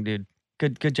really strong, dude.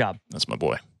 Good job. That's my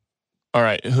boy. All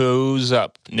right, who's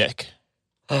up? Nick.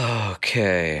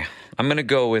 Okay. I'm going to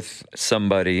go with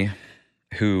somebody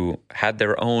who had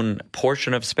their own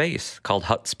portion of space called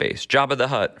Hutt Space. Jabba the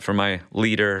Hutt for my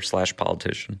leader /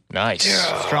 politician. Nice.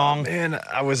 Strong. Man,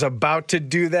 I was about to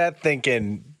do that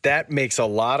thinking that makes a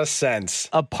lot of sense.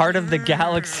 A part of the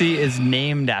galaxy is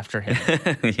named after him.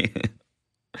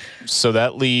 So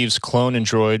that leaves Clone and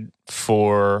Droid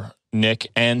for Nick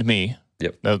and me.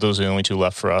 Yep. Those are the only 2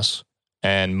 left for us.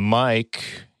 And Mike,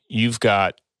 you've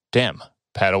got,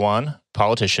 Padawan,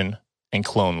 politician, and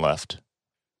Clone left.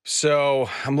 So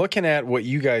I'm looking at what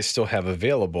you guys still have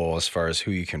available as far as who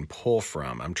you can pull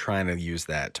from. I'm trying to use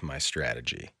that to my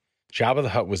strategy. Jabba the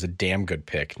Hutt was a damn good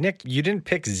pick. Nick, you didn't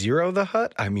pick Zero the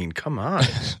Hutt? I mean, come on.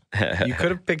 You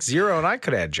could have picked Zero and I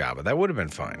could have had Jabba. That would have been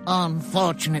fine.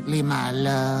 Unfortunately, my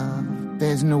love,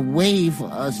 there's no way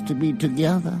for us to be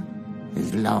together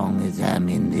as long as I'm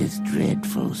in this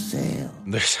dreadful cell.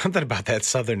 There's something about that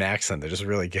southern accent that just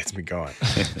really gets me going.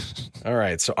 All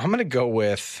right, so I'm going to go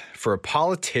with, for a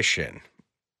politician,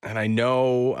 and I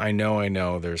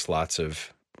know there's lots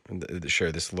of,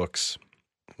 sure, this looks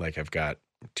like I've got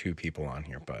 2 people on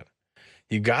here, but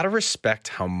you got to respect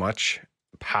how much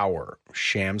power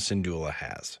Sham Syndulla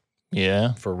has.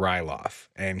 Yeah. For Ryloth.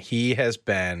 And he has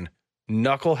been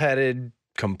knuckleheaded,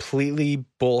 completely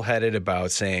bullheaded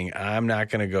about saying, I'm not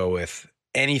going to go with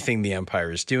anything the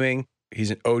Empire is doing.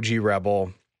 He's an OG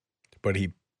rebel, but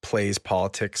he plays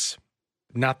politics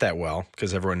not that well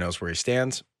because everyone knows where he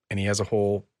stands, and he has a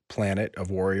whole planet of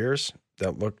warriors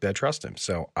that trust him.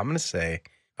 So I'm going to say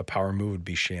a power move would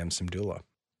be Sham Simdula.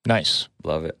 Nice.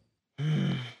 Love it.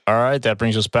 All right, that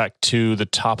brings us back to the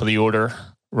top of the order.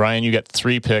 Ryan, you got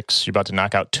 3 picks. You're about to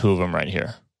knock out 2 of them right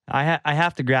here. I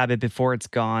have to grab it before it's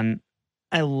gone.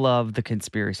 I love the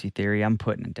conspiracy theory. I'm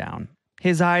putting it down.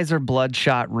 His eyes are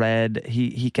bloodshot red.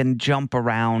 He can jump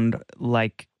around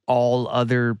like all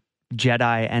other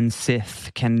Jedi and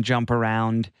Sith can jump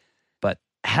around. But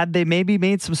had they maybe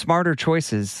made some smarter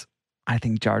choices, I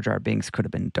think Jar Jar Binks could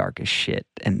have been dark as shit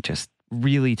and just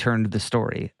really turned the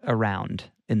story around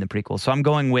in the prequel. So I'm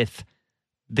going with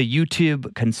the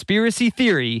YouTube conspiracy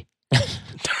theory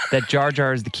that Jar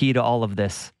Jar is the key to all of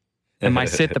this. And my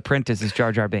Sith apprentice is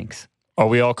Jar Jar Binks. Are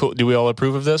we all cool? Do we all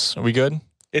approve of this? Are we good?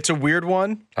 It's a weird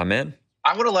one. I'm in.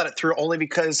 I would have let it through only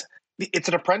because it's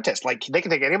an apprentice. Like, they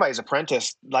can take anybody's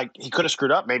apprentice. Like, he could have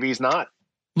screwed up. Maybe he's not.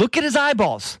 Look at his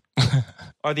eyeballs.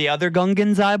 Are the other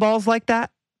Gungans' eyeballs like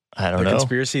that? I don't The know.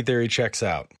 conspiracy theory checks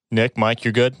out. Nick, Mike,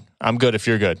 you're good? I'm good if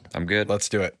you're good. I'm good. Let's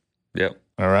do it. Yep.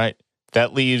 All right.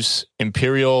 That leaves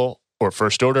Imperial or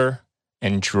First Order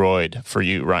and Droid for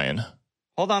you, Ryan.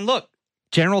 Hold on, look.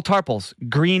 General Tarpals,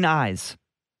 green eyes.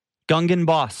 Gungan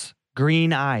boss,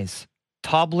 green eyes.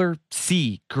 Tobbler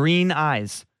C, green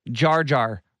eyes. Jar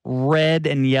Jar, red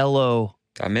and yellow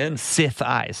I'm in. Sith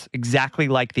eyes, exactly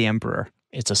like the Emperor.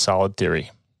 It's a solid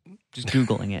theory. Just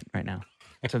Googling it right now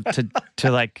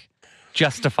to like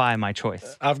justify my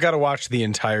choice. I've got to watch the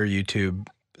entire YouTube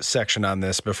section on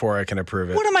this before I can approve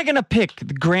it. What am I going to pick?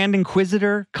 The Grand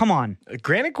Inquisitor? Come on.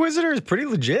 Grand Inquisitor is pretty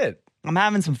legit. I'm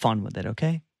having some fun with it,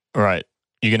 okay? All right.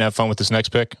 You going to have fun with this next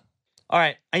pick? All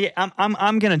right,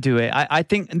 I'm gonna do it. I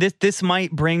think this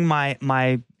might bring my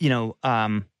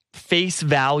face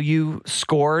value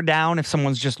score down if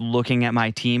someone's just looking at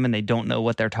my team and they don't know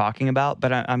what they're talking about.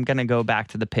 But I'm gonna go back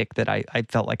to the pick that I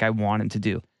felt like I wanted to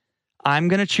do. I'm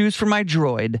gonna choose for my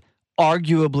droid,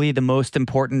 arguably the most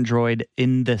important droid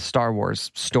in the Star Wars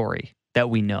story that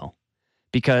we know,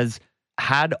 because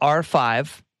had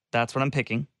R5, that's what I'm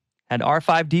picking, had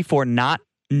R5D4 not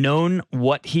known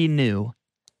what he knew,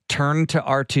 turned to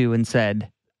R2 and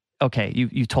said, okay,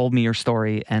 you told me your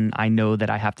story and I know that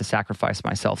I have to sacrifice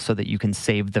myself so that you can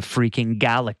save the freaking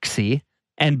galaxy,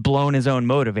 and blown his own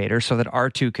motivator so that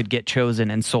R2 could get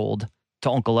chosen and sold to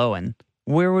Uncle Owen,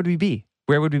 where would we be?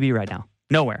 Where would we be right now?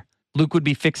 Nowhere. Luke would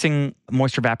be fixing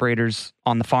moisture evaporators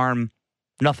on the farm.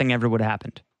 Nothing ever would have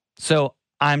happened. So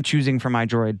I'm choosing for my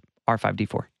droid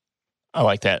R5D4. I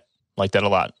like that. Like that a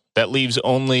lot. That leaves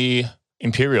only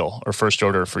Imperial or First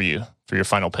Order for you for your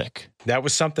final pick. That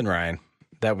was something, Ryan.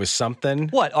 That was something.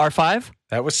 What, R5?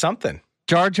 That was something.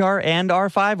 Jar Jar and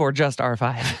R5 or just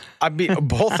R5? I mean,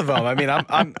 both of them. I mean,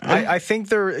 I think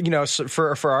they're,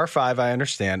 for R5, I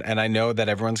understand. And I know that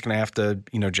everyone's going to have to,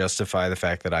 justify the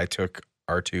fact that I took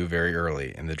R2 very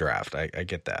early in the draft. I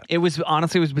get that. It was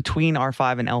between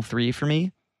R5 and L3 for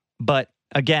me. But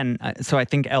again, so I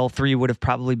think L3 would have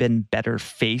probably been better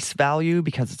face value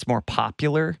because it's more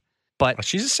popular. But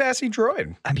she's a sassy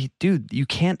droid. I mean, dude, you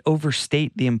can't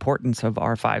overstate the importance of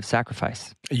R5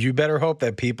 sacrifice. You better hope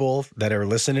that people that are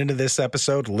listening to this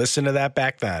episode listen to that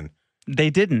back then.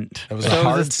 They didn't. It was so a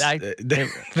hard... it's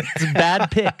a bad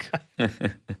pick.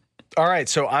 All right,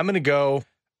 so I'm going to go...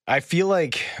 I feel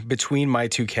like between my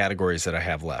 2 categories that I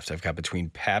have left, I've got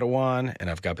between Padawan and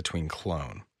I've got between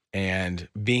clone. And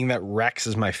being that Rex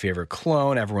is my favorite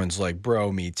clone, everyone's like,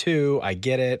 bro, me too. I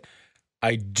get it.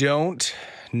 I don't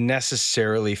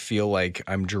necessarily feel like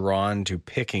I'm drawn to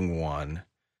picking one.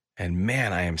 And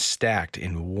man, I am stacked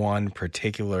in one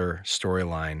particular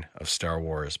storyline of Star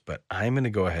Wars. But I'm going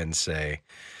to go ahead and say,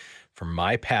 for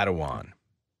my Padawan,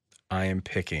 I am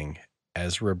picking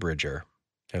Ezra Bridger.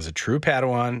 As a true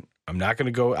Padawan, I'm not going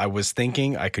to go... I was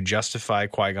thinking I could justify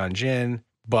Qui-Gon Jinn,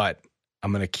 but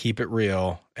I'm going to keep it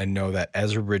real and know that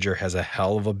Ezra Bridger has a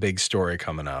hell of a big story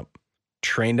coming up.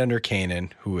 Trained under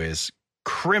Kanan, who is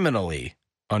criminally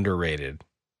underrated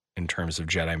in terms of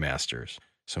Jedi Masters.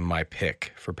 So my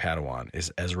pick for Padawan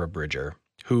is Ezra Bridger,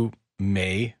 who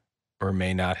may or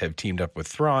may not have teamed up with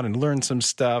Thrawn and learned some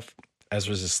stuff.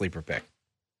 Ezra's a sleeper pick.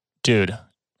 Dude,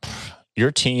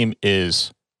 your team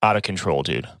is out of control,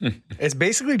 dude. It's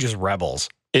basically just rebels.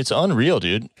 It's unreal,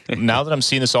 dude. Now that I'm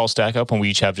seeing this all stack up and we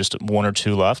each have just 1 or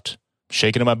 2 left,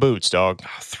 shaking in my boots, dog.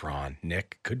 Oh, Thrawn,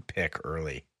 Nick, good pick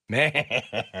early. Man.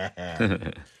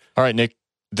 All right, Nick,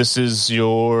 this is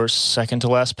your second to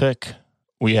last pick.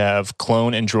 We have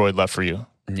clone and droid left for you.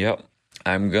 Yep.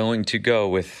 I'm going to go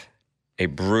with a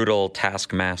brutal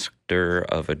taskmaster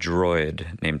of a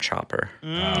droid named Chopper.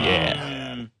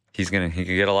 Yeah. He can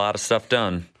get a lot of stuff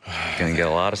done. He's gonna get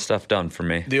a lot of stuff done for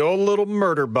me. The old little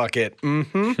murder bucket.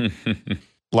 Mm-hmm.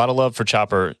 A lot of love for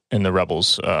Chopper in the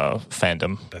Rebels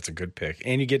fandom. That's a good pick.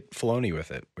 And you get Filoni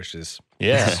with it, which is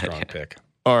Yeah. a strong pick.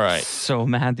 All right. So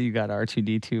mad that you got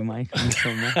R2D2, Mike. I'm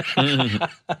so mad.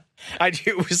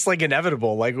 It was like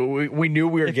inevitable. Like we knew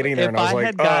we were getting there, and I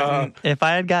was like, if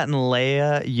I had gotten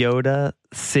Leia, Yoda,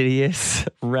 Sidious,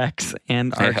 Rex,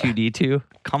 and R2D2,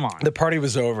 come on. the party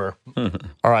was over.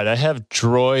 All right. I have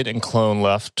droid and clone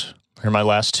left. Here are my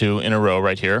last two in a row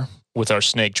right here with our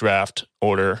snake draft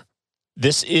order.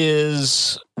 This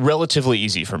is relatively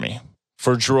easy for me.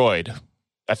 For droid,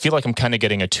 I feel like I'm kind of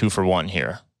getting a 2-for-1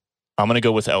 here. I'm going to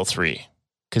go with L3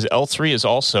 because L3 is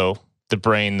also the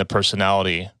brain, the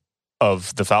personality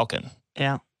of the Falcon.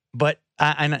 Yeah, but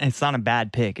it's not a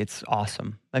bad pick. It's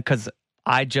awesome because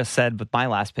I just said with my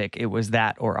last pick, it was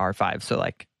that or R5. So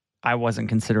like I wasn't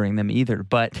considering them either,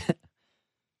 but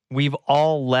we've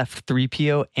all left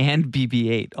 3PO and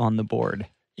BB-8 on the board.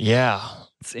 Yeah.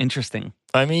 It's interesting.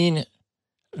 I mean,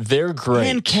 they're great.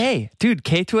 And K. Dude,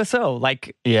 K2SO.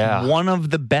 Like Yeah. one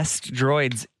of the best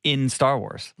droids in Star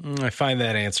Wars. I find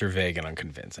that answer vague and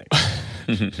unconvincing.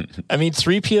 I mean,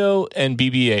 3PO and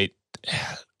BB-8,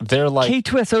 they're like...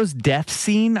 K2SO's death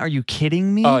scene? Are you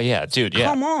kidding me? Oh, yeah, dude, yeah.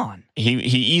 Come on. He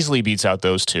easily beats out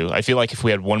those two. I feel like if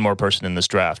we had one more person in this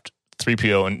draft,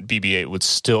 3PO and BB-8 would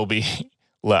still be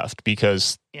left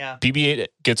because Yeah. BB-8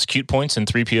 gets cute points and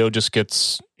 3PO just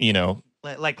gets,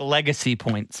 Like legacy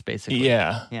points, basically.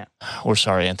 Yeah. Yeah. We're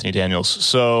sorry, Anthony Daniels.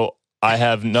 So I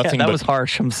have nothing that but... was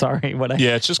harsh. I'm sorry.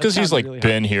 Yeah, it's just because he's like really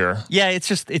been here. Yeah, it's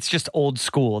just old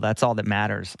school. That's all that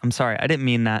matters. I'm sorry. I didn't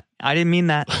mean that.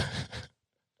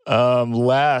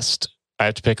 Last, I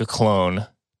have to pick a clone.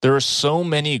 There are so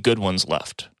many good ones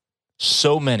left.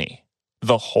 So many.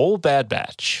 The whole Bad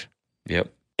Batch,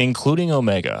 Yep. including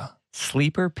Omega,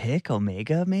 Sleeper pick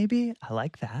Omega, maybe? I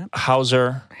like that.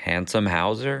 Hauser. Handsome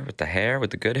Hauser with the hair,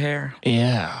 with the good hair.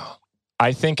 Yeah.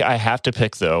 I think I have to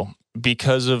pick, though,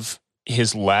 because of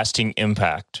his lasting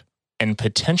impact. And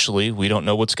potentially, we don't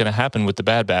know what's going to happen with the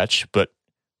Bad Batch, but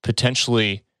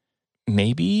potentially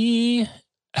maybe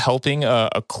helping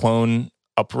a clone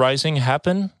uprising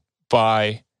happen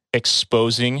by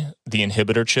exposing the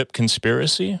inhibitor chip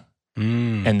conspiracy.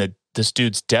 And this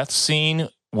dude's death scene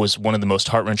was one of the most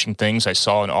heart-wrenching things I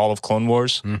saw in all of Clone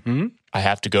Wars. Mm-hmm. I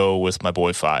have to go with my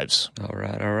boy Fives. All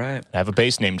right. I have a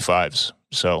base named Fives,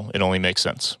 so it only makes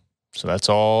sense. So that's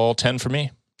all 10 for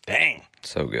me. Dang.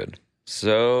 So good.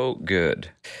 So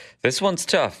good. This one's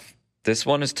tough. This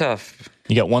one is tough.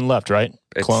 You got one left, right?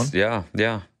 It's, Clone? Yeah.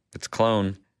 It's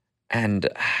clone. And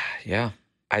yeah,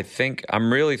 I think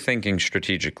I'm really thinking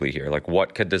strategically here. Like,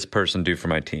 what could this person do for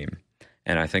my team?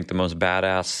 And I think the most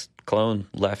badass clone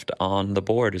left on the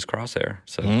board is Crosshair.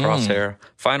 So Crosshair,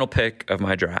 final pick of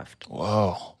my draft.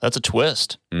 Whoa, that's a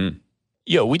twist.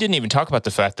 Yo, we didn't even talk about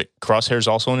the fact that Crosshair is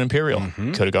also an Imperial.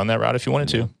 Could have gone that route if you wanted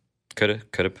to.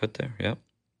 Could have put there. Yeah.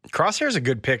 Crosshair's a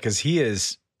good pick because he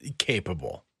is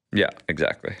capable. Yeah,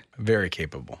 exactly. Very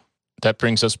capable. That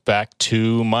brings us back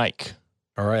to Mike.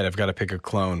 All right, I've got to pick a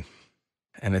clone.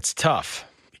 And it's tough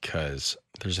because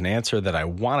there's an answer that I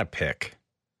want to pick,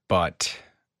 but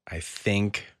I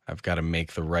think I've got to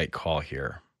make the right call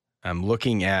here. I'm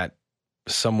looking at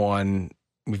someone.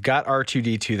 We've got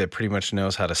R2D2 that pretty much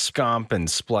knows how to scump and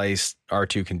splice.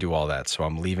 R2 can do all that, so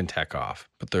I'm leaving tech off.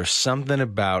 But there's something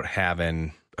about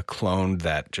having a clone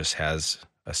that just has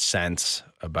a sense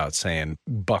about saying,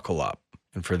 buckle up.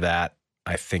 And for that,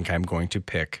 I think I'm going to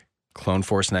pick Clone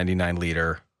Force 99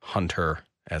 leader Hunter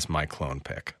as my clone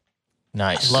pick.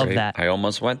 Nice. Love that. I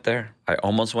almost went there.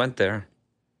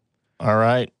 All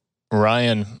right.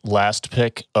 Ryan, last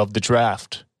pick of the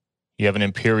draft. You have an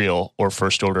Imperial or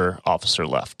First Order officer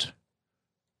left.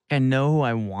 I know who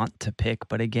I want to pick,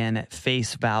 but again, at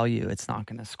face value, it's not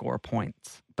going to score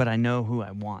points. But I know who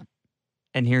I want.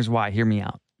 And here's why. Hear me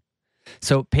out.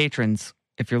 So, patrons,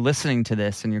 if you're listening to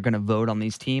this and you're going to vote on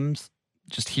these teams,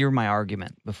 just hear my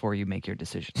argument before you make your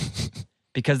decision.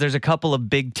 Because there's a couple of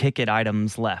big ticket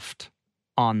items left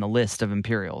on the list of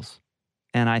Imperials.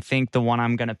 And I think the one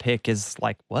I'm going to pick is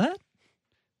like, what?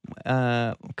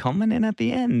 Coming in at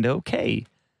the end. Okay.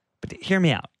 But hear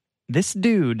me out. This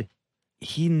dude,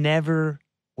 he never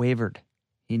wavered.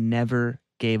 He never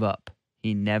gave up.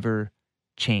 He never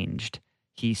changed.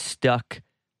 He stuck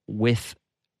with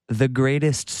the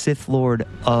greatest Sith Lord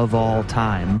of all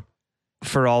time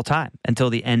for all time until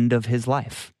the end of his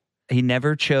life. He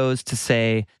never chose to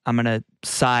say, I'm going to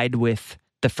side with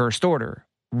the First Order,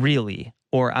 really,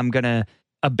 or I'm going to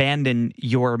abandon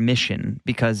your mission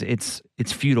because it's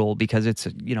futile, because it's,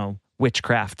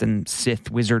 witchcraft and Sith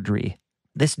wizardry.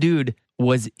 This dude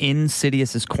was in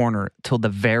Sidious's corner till the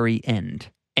very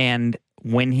end. And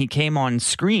when he came on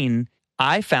screen,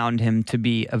 I found him to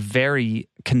be a very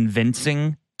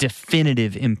convincing,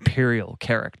 definitive Imperial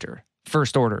character,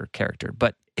 First Order character,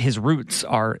 but his roots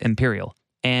are Imperial.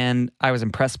 And I was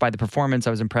impressed by the performance.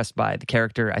 I was impressed by the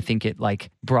character. I think it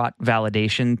brought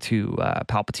validation to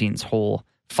Palpatine's whole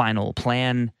final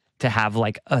plan to have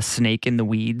a snake in the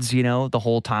weeds, the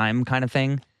whole time kind of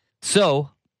thing. So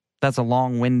that's a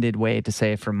long-winded way to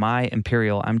say for my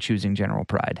Imperial, I'm choosing General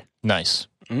Pryde. Nice.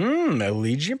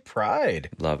 Allegiant Pride.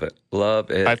 Love it. Love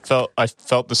it. I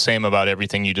felt the same about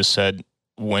everything you just said.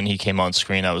 When he came on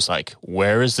screen, I was like,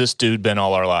 where has this dude been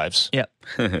all our lives? Yep.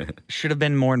 Should have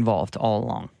been more involved all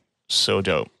along. So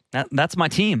dope. That's my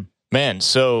team. Man,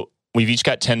 so we've each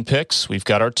got 10 picks. We've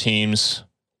got our teams.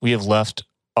 We have left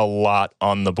a lot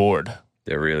on the board.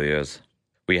 There really is.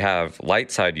 We have light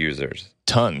side users.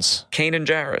 Tons. Kanan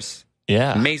Jarrus.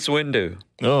 Yeah. Mace Windu.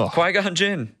 Oh. Qui-Gon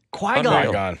Jinn.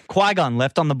 Qui-Gon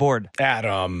left on the board.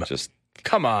 Adam. Just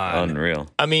come on. Unreal.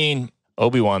 I mean,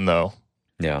 Obi-Wan, though.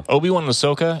 Yeah. Obi-Wan and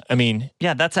Ahsoka, I mean...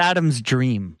 Yeah, that's Adam's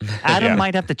dream. Adam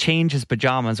might have to change his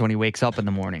pajamas when he wakes up in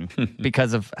the morning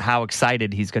because of how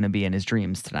excited he's going to be in his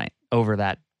dreams tonight over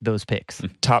those picks.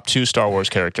 Top 2 Star Wars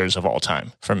characters of all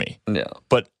time for me. Yeah.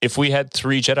 But if we had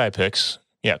 3 Jedi picks,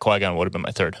 Qui-Gon would have been my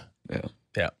third. Yeah.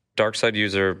 Yeah. Dark side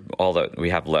user, all that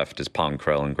we have left is Pong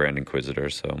Krell and Grand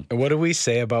Inquisitor. So what do we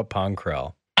say about Pong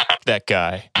Krell? That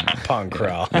guy. Pong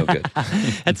Krell. No good.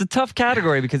 It's a tough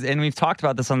category because, and we've talked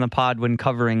about this on the pod when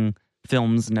covering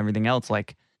films and everything else,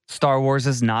 Star Wars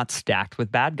is not stacked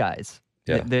with bad guys.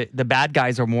 Yeah. The bad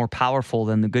guys are more powerful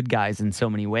than the good guys in so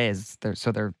many ways.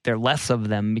 They're less of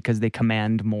them because they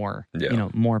command more,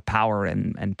 more power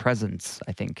and presence,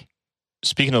 I think.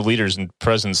 Speaking of leaders and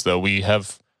presence, though, we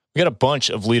got a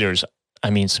bunch of leaders. I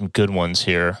mean, some good ones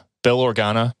here. Bail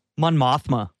Organa. Mon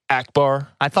Mothma. Akbar.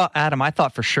 I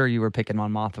thought for sure you were picking Mon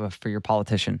Mothma for your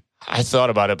politician. I thought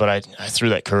about it, but I threw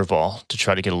that curveball to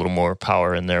try to get a little more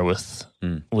power in there with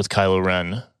Kylo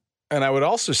Ren. And I would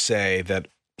also say that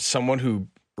someone who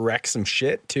wrecked some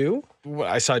shit too.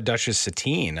 I saw Duchess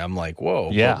Satine. I'm like,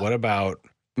 whoa. Yeah. But what about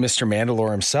Mr.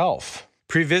 Mandalore himself?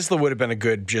 Pre Vizsla would have been a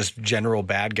good just general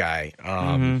bad guy.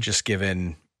 Just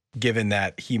given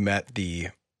that he met the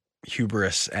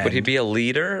hubris. And would he be a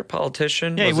leader,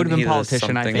 politician? Yeah, he would have been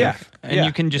politician, I think. Yeah. And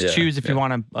you can just choose if you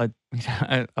want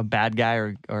a bad guy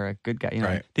or a good guy.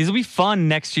 Right. These will be fun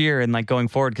next year and going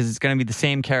forward because it's going to be the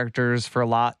same characters for a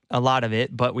lot of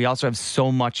it. But we also have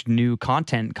so much new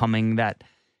content coming that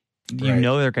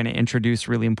they're going to introduce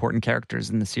really important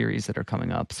characters in the series that are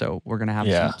coming up. So we're going to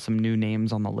have some new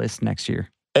names on the list next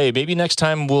year. Hey, maybe next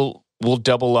time we'll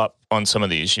double up on some of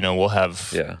these. We'll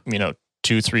have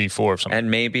 2, 3, 4 or something.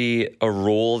 And maybe a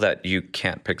rule that you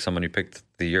can't pick someone you picked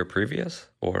the year previous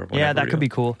or yeah, that could be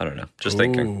cool. I don't know. Just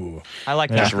thinking. I like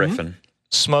that. Just riffing.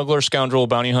 Smuggler, Scoundrel,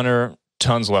 Bounty Hunter,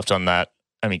 tons left on that.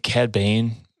 I mean, Cad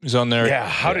Bane is on there. Yeah,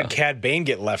 how did Cad Bane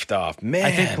get left off? Man.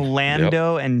 I think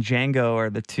Lando and Django are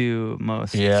the two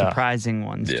most surprising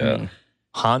ones to me.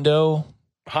 Hondo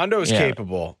is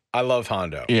capable. I love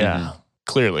Hondo. Yeah,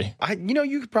 clearly.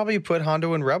 You could probably put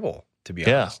Hondo in Rebel, to be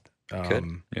honest.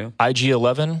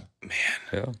 IG-11. Man.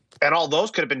 Yeah. And all those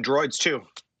could have been droids too.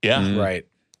 Yeah. Right.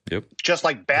 Yep. Just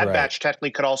like Bad Batch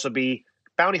technically could also be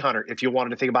Bounty Hunter if you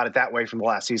wanted to think about it that way from the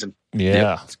last season.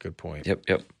 Yeah. That's a good point.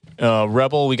 Yep.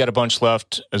 Rebel, we got a bunch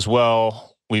left as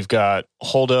well. We've got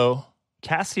Holdo.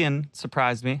 Cassian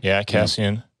surprised me. Yeah,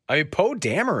 Cassian. I mean, Poe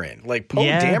Dameron. Poe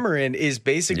Dameron is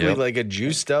basically like a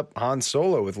juiced up Han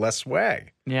Solo with less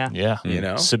swag. Yeah.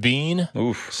 Yeah. Sabine.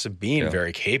 Oof. Sabine,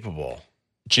 very capable.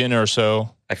 Jyn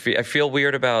Erso. I feel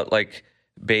weird about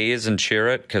Baze and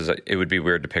Chirrut because it would be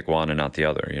weird to pick one and not the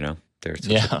other. They're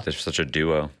such a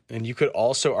duo. And you could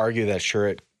also argue that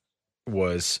Chirrut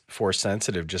was Force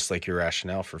sensitive, just like your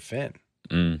rationale for Finn.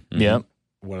 Mm-hmm. Yeah,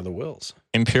 one of the Wills.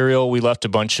 Imperial. We left a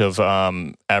bunch of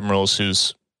admirals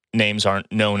whose names aren't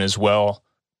known as well,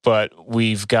 but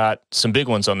we've got some big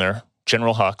ones on there: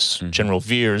 General Hux, General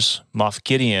Veers, Moff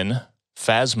Gideon,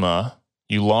 Phasma.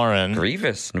 Yularen.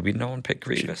 Grievous. No one picked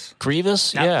Grievous.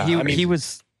 Grievous? Yeah. He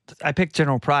was... I picked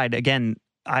General Pryde. Again,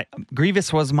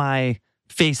 Grievous was my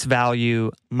face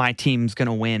value. My team's going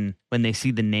to win when they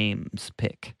see the names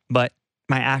pick. But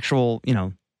my actual,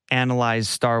 analyze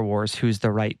Star Wars, who's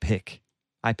the right pick,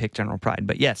 I picked General Pryde.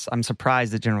 But yes, I'm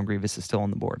surprised that General Grievous is still on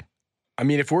the board. I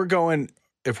mean, if we're going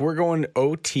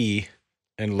OT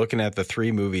and looking at the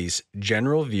 3 movies,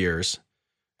 General Veers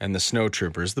and the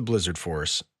Snowtroopers, the Blizzard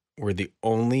Force, were the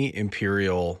only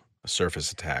Imperial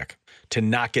surface attack to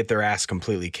not get their ass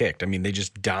completely kicked. I mean, they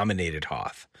just dominated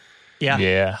Hoth.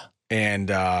 Yeah.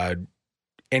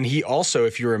 And he also,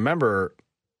 if you remember,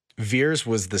 Veers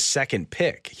was the second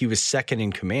pick. He was second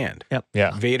in command. Yep.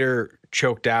 Yeah. Vader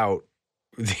choked out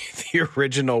the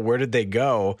original. Where did they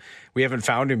go? We haven't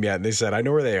found him yet. And they said, I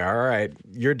know where they are. All right,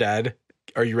 you're dead.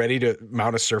 Are you ready to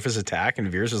mount a surface attack? And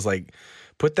Veers was like,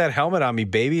 put that helmet on me,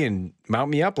 baby, and mount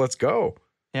me up. Let's go.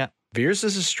 Yeah. Veers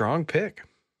is a strong pick.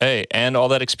 Hey, and all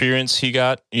that experience he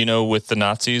got, with the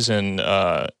Nazis and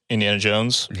Indiana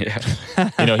Jones. Yeah.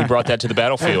 He brought that to the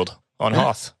battlefield on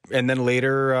Hoth. And then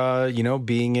later,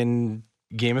 being in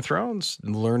Game of Thrones,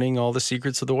 learning all the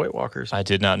secrets of the White Walkers. I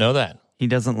did not know that. He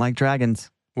doesn't like dragons.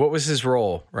 What was his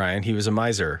role, Ryan? He was a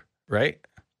miser, right?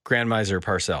 Grand Miser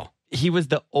Parcell. He was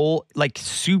the old,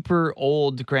 super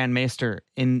old Grand Maester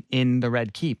in the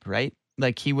Red Keep, right?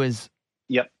 Like he was.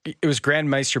 Yep. It was Grand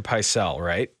Maester Parcell,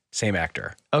 right? Same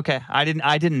actor. Okay, I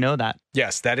didn't know that.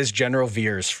 Yes, that is General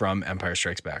Veers from Empire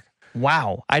Strikes Back.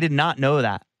 Wow, I did not know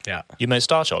that. Yeah, You may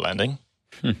start your landing.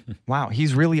 Wow,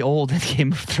 he's really old in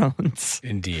Game of Thrones.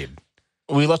 indeed.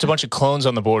 We left a bunch of clones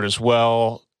on the board as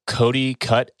well. Cody,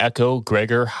 Cut, Echo,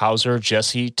 Gregor, Hauser,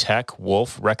 Jesse, Tech,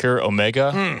 Wolf, Wrecker,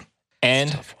 Omega,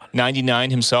 and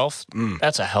 99 himself.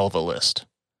 That's a hell of a list.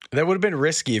 That would have been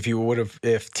risky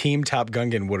if Team Top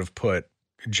Gungan would have put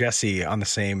Jesse on the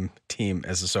same team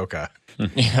as Ahsoka.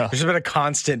 Yeah. There's been a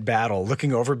constant battle,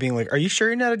 looking over, being like, "Are you sure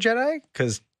you're not a Jedi?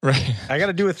 Because Right. I got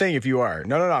to do a thing if you are."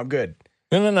 No, I'm good.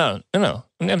 No.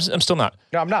 I'm still not.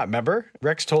 No, I'm not. Remember,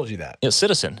 Rex told you that. Yeah,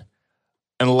 citizen.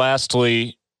 And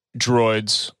lastly,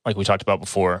 droids, like we talked about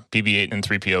before, BB-8 and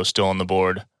 3PO still on the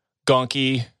board.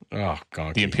 Gonky, Oh,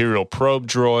 Gonky. the Imperial probe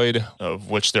droid, of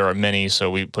which there are many, so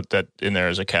we put that in there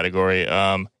as a category.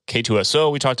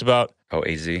 K2SO we talked about. Oh,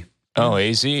 AZ. Oh,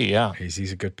 AZ, yeah.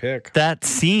 He's a good pick. That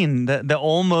scene, the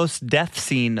almost death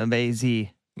scene of AZ,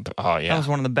 Oh, that yeah. was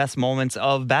one of the best moments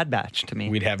of Bad Batch to me.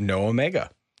 We'd have no Omega.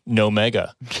 No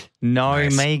Mega. No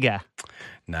Nice. Omega.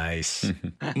 Nice.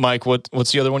 Mike,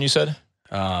 what's the other one you said?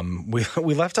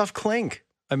 We left off Clink.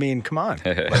 I mean, come on.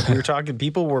 Like we were talking,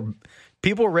 people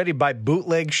were ready to buy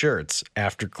bootleg shirts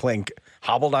after Clink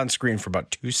hobbled on screen for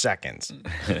about 2 seconds.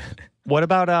 What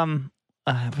about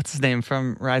what's his name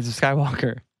from Rise of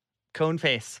Skywalker? Cone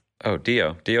Face. Oh,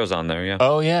 Dio. Dio's on there, yeah.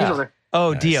 Oh, He's yeah. over.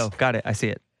 Oh, Nice. Dio. Got it. I see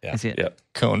it. Yeah. I see it. Yep.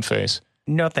 Cone face.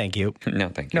 No, thank you. No,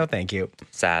 thank you. No, thank you.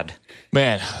 Sad.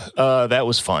 Man, that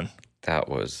was fun. That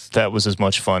was. That was as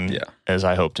much fun Yeah. as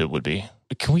I hoped it would be.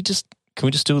 Can we just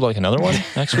do like another one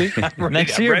next week?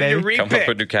 Next year, ready to baby. Come up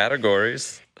with new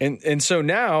categories. And so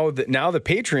now the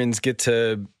patrons get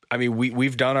to. I mean,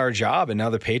 we've done our job, and now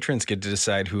the patrons get to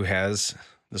decide who has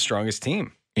the strongest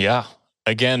team. Yeah.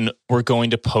 Again, we're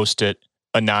going to post it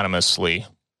anonymously.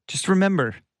 Just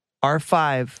remember,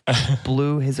 R5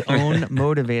 blew his own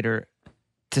motivator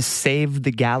to save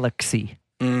the galaxy.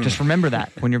 Just remember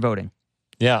that when you're voting.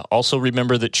 Yeah. Also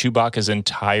remember that Chewbacca's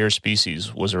entire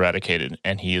species was eradicated,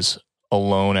 and he is a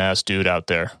lone ass dude out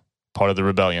there, part of the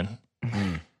rebellion.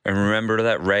 And remember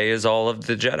that Rey is all of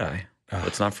the Jedi.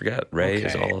 Let's not forget. Rey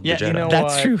is Okay. all of Yeah, the Jedi. you know-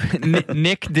 That's what? true.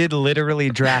 Nick did literally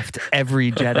draft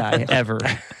every Jedi ever.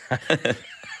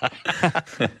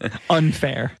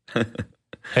 Unfair.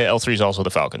 Hey, L3 is also the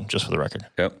Falcon, just for the record.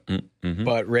 Yep. Mm-hmm.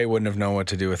 But Ray wouldn't have known what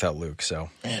to do without Luke. So,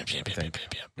 This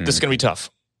is going to be tough.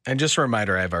 and just a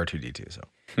reminder, I have R2D2. So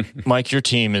Mike, your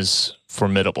team is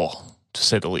formidable, to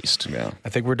say the least. Yeah. I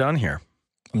think we're done here.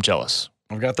 I'm jealous.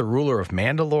 I've got the ruler of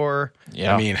Mandalore.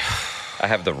 Yeah. I mean, I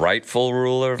have the rightful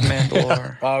ruler of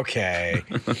Mandalore. okay.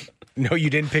 No, you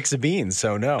didn't pick Sabine,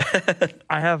 so no.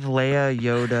 I have Leia,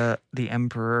 Yoda, the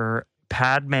Emperor,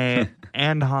 Padme,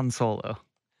 and Han Solo.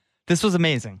 This was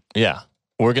amazing. Yeah.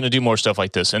 We're going to do more stuff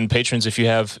like this. And patrons, if you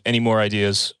have any more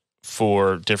ideas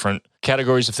for different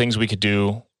categories of things we could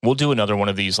do, we'll do another one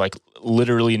of these like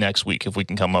literally next week if we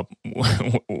can come up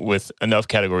with enough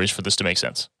categories for this to make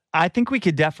sense. I think we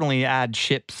could definitely add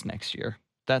ships next year.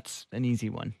 That's an easy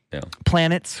one. Yeah.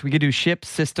 Planets, we could do ships,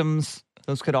 systems.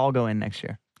 Those could all go in next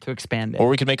year to expand it. Or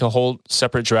we could make a whole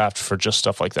separate draft for just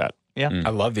stuff like that. I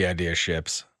love the idea of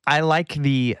ships. I like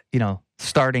the,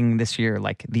 starting this year,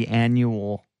 like the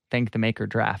annual Thank the Maker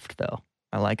draft, though.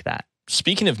 I like that.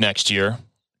 Speaking of next year,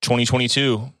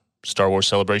 2022, Star Wars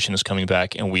Celebration is coming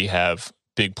back, and we have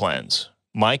big plans.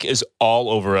 Mike is all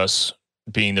over us,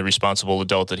 being the responsible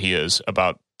adult that he is,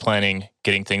 about planning,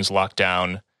 getting things locked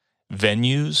down,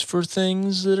 venues for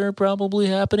things that are probably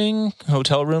happening,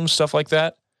 hotel rooms, stuff like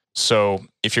that. So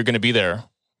if you're going to be there,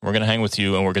 we're going to hang with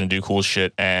you, and we're going to do cool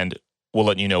shit, and we'll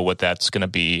let you know what that's going to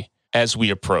be as we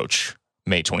approach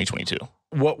May 2022.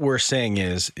 what we're saying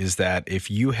is that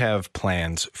if you have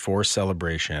plans for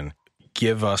Celebration,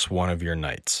 give us one of your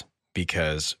nights,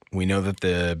 because we know that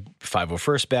the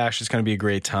 501st Bash is going to be a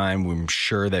great time. I'm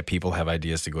sure that people have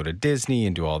ideas to go to Disney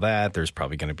and do all that. There's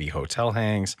probably going to be hotel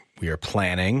hangs. We are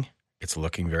planning, it's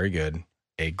looking very good,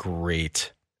 a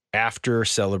great after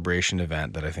Celebration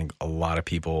event that I think a lot of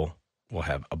people will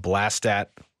have a blast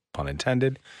at, pun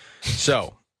intended.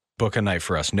 So book a night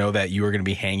for us. Know that you are going to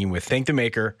be hanging with Thank the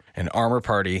Maker and Armor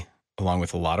Party, along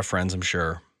with a lot of friends, I'm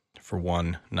sure, for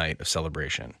one night of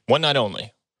Celebration. One night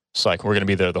only. It's like we're going to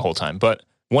be there the whole time, but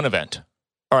one event.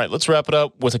 All right, let's wrap it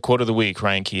up with a quote of the week.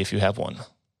 Ryan Key, if you have one.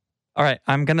 All right,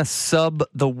 I'm going to sub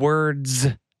the words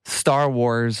Star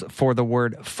Wars for the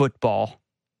word football.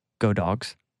 Go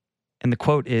Dogs. And the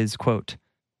quote is, quote,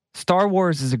 Star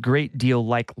Wars is a great deal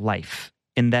like life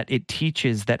in that it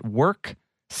teaches that work,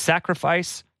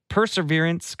 sacrifice,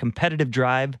 perseverance, competitive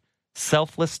drive,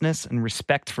 selflessness, and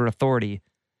respect for authority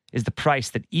is the price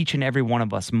that each and every one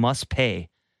of us must pay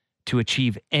to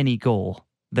achieve any goal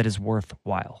that is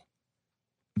worthwhile.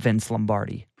 Vince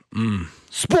Lombardi.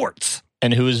 Sports!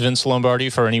 And who is Vince Lombardi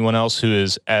for anyone else who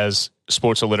is as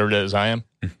sports illiterate as I am?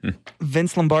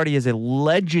 Vince Lombardi is a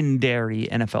legendary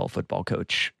NFL football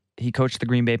coach. He coached the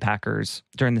Green Bay Packers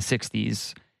during the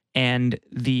 60s. And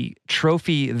the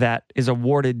trophy that is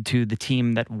awarded to the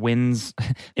team that wins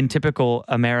in typical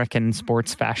American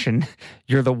sports fashion,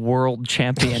 you're the world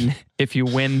champion. If you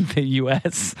win the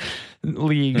U.S.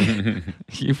 league,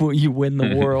 you win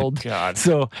the world. God.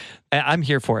 So I'm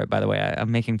here for it, by the way.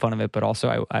 I'm making fun of it, but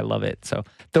also I love it. So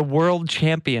the world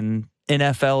champion,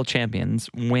 NFL champions,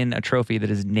 win a trophy that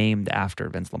is named after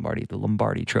Vince Lombardi, the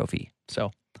Lombardi Trophy.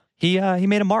 So he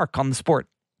made a mark on the sport.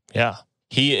 Yeah.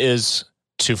 He is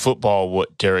to football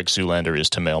what Derek Zoolander is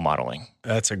to male modeling.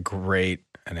 That's a great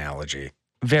analogy.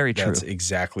 Very true. That's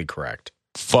exactly correct.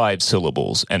 5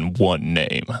 syllables and one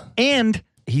name. And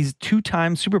he's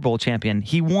 2-time Super Bowl champion.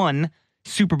 He won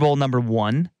Super Bowl number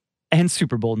 1 and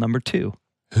Super Bowl number 2.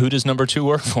 Who does number 2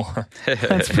 work for?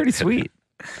 That's pretty sweet.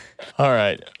 All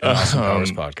right. Awesome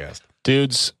Powers podcast.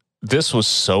 Dudes, this was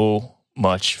so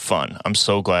much fun. I'm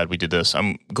so glad we did this.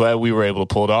 I'm glad we were able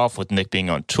to pull it off with Nick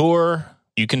being on tour.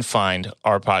 You can find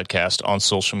our podcast on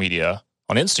social media,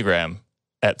 on Instagram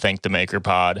at Thank the Maker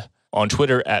Pod, on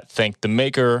Twitter at Thank the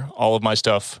Maker. All of my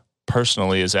stuff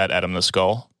personally is at Adam the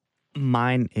Skull.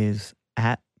 Mine is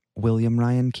at William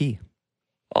Ryan Key.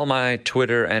 All my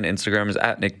Twitter and Instagram is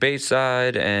at Nick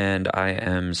Bayside, and I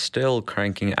am still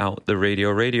cranking out the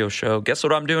radio show. Guess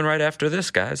what I'm doing right after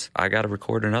this, guys? I got to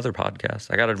record another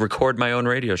podcast. I got to record my own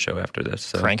radio show after this.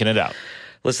 So Cranking it out.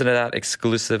 listen to that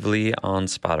exclusively on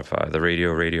Spotify, the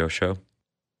radio show.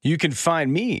 You can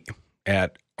find me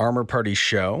at Armor Party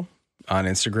Show on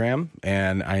Instagram,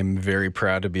 and I'm very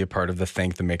proud to be a part of the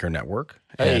Thank the Maker Network.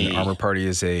 Hey. And Armor Party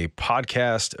is a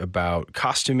podcast about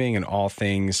costuming and all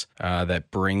things that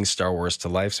bring Star Wars to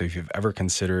life. So if you've ever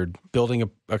considered building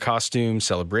a costume,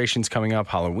 Celebration's coming up,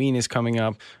 Halloween is coming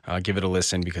up, give it a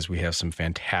listen because we have some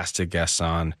fantastic guests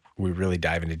on. We really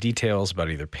dive into details about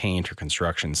either paint or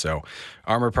construction. So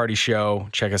Armor Party Show,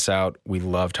 check us out. We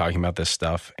love talking about this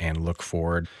stuff and look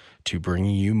forward to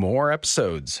bringing you more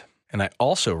episodes. And I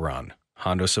also run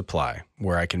Hondo Supply,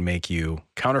 where I can make you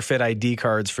counterfeit ID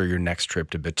cards for your next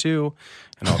trip to Batuu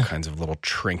and all kinds of little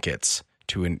trinkets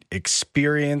to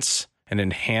experience and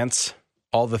enhance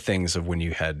all the things of when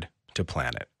you head to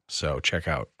Planet. So check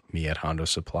out me at Hondo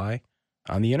Supply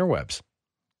on the interwebs.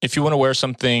 If you want to wear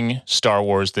something Star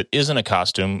Wars that isn't a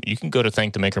costume, you can go to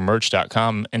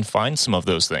thankthemakermerch.com and find some of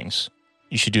those things.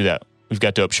 You should do that. We've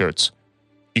got dope shirts.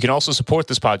 You can also support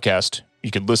this podcast.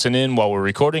 You can listen in while we're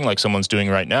recording like someone's doing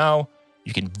right now.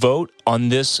 You can vote on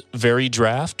this very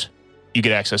draft. You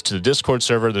get access to the Discord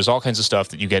server. There's all kinds of stuff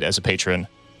that you get as a patron.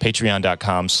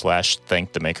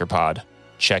 Patreon.com/thankthemakerpod.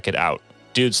 Check it out.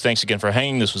 Dudes, thanks again for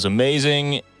hanging. This was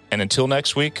amazing. And until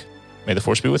next week, may the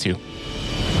Force be with you.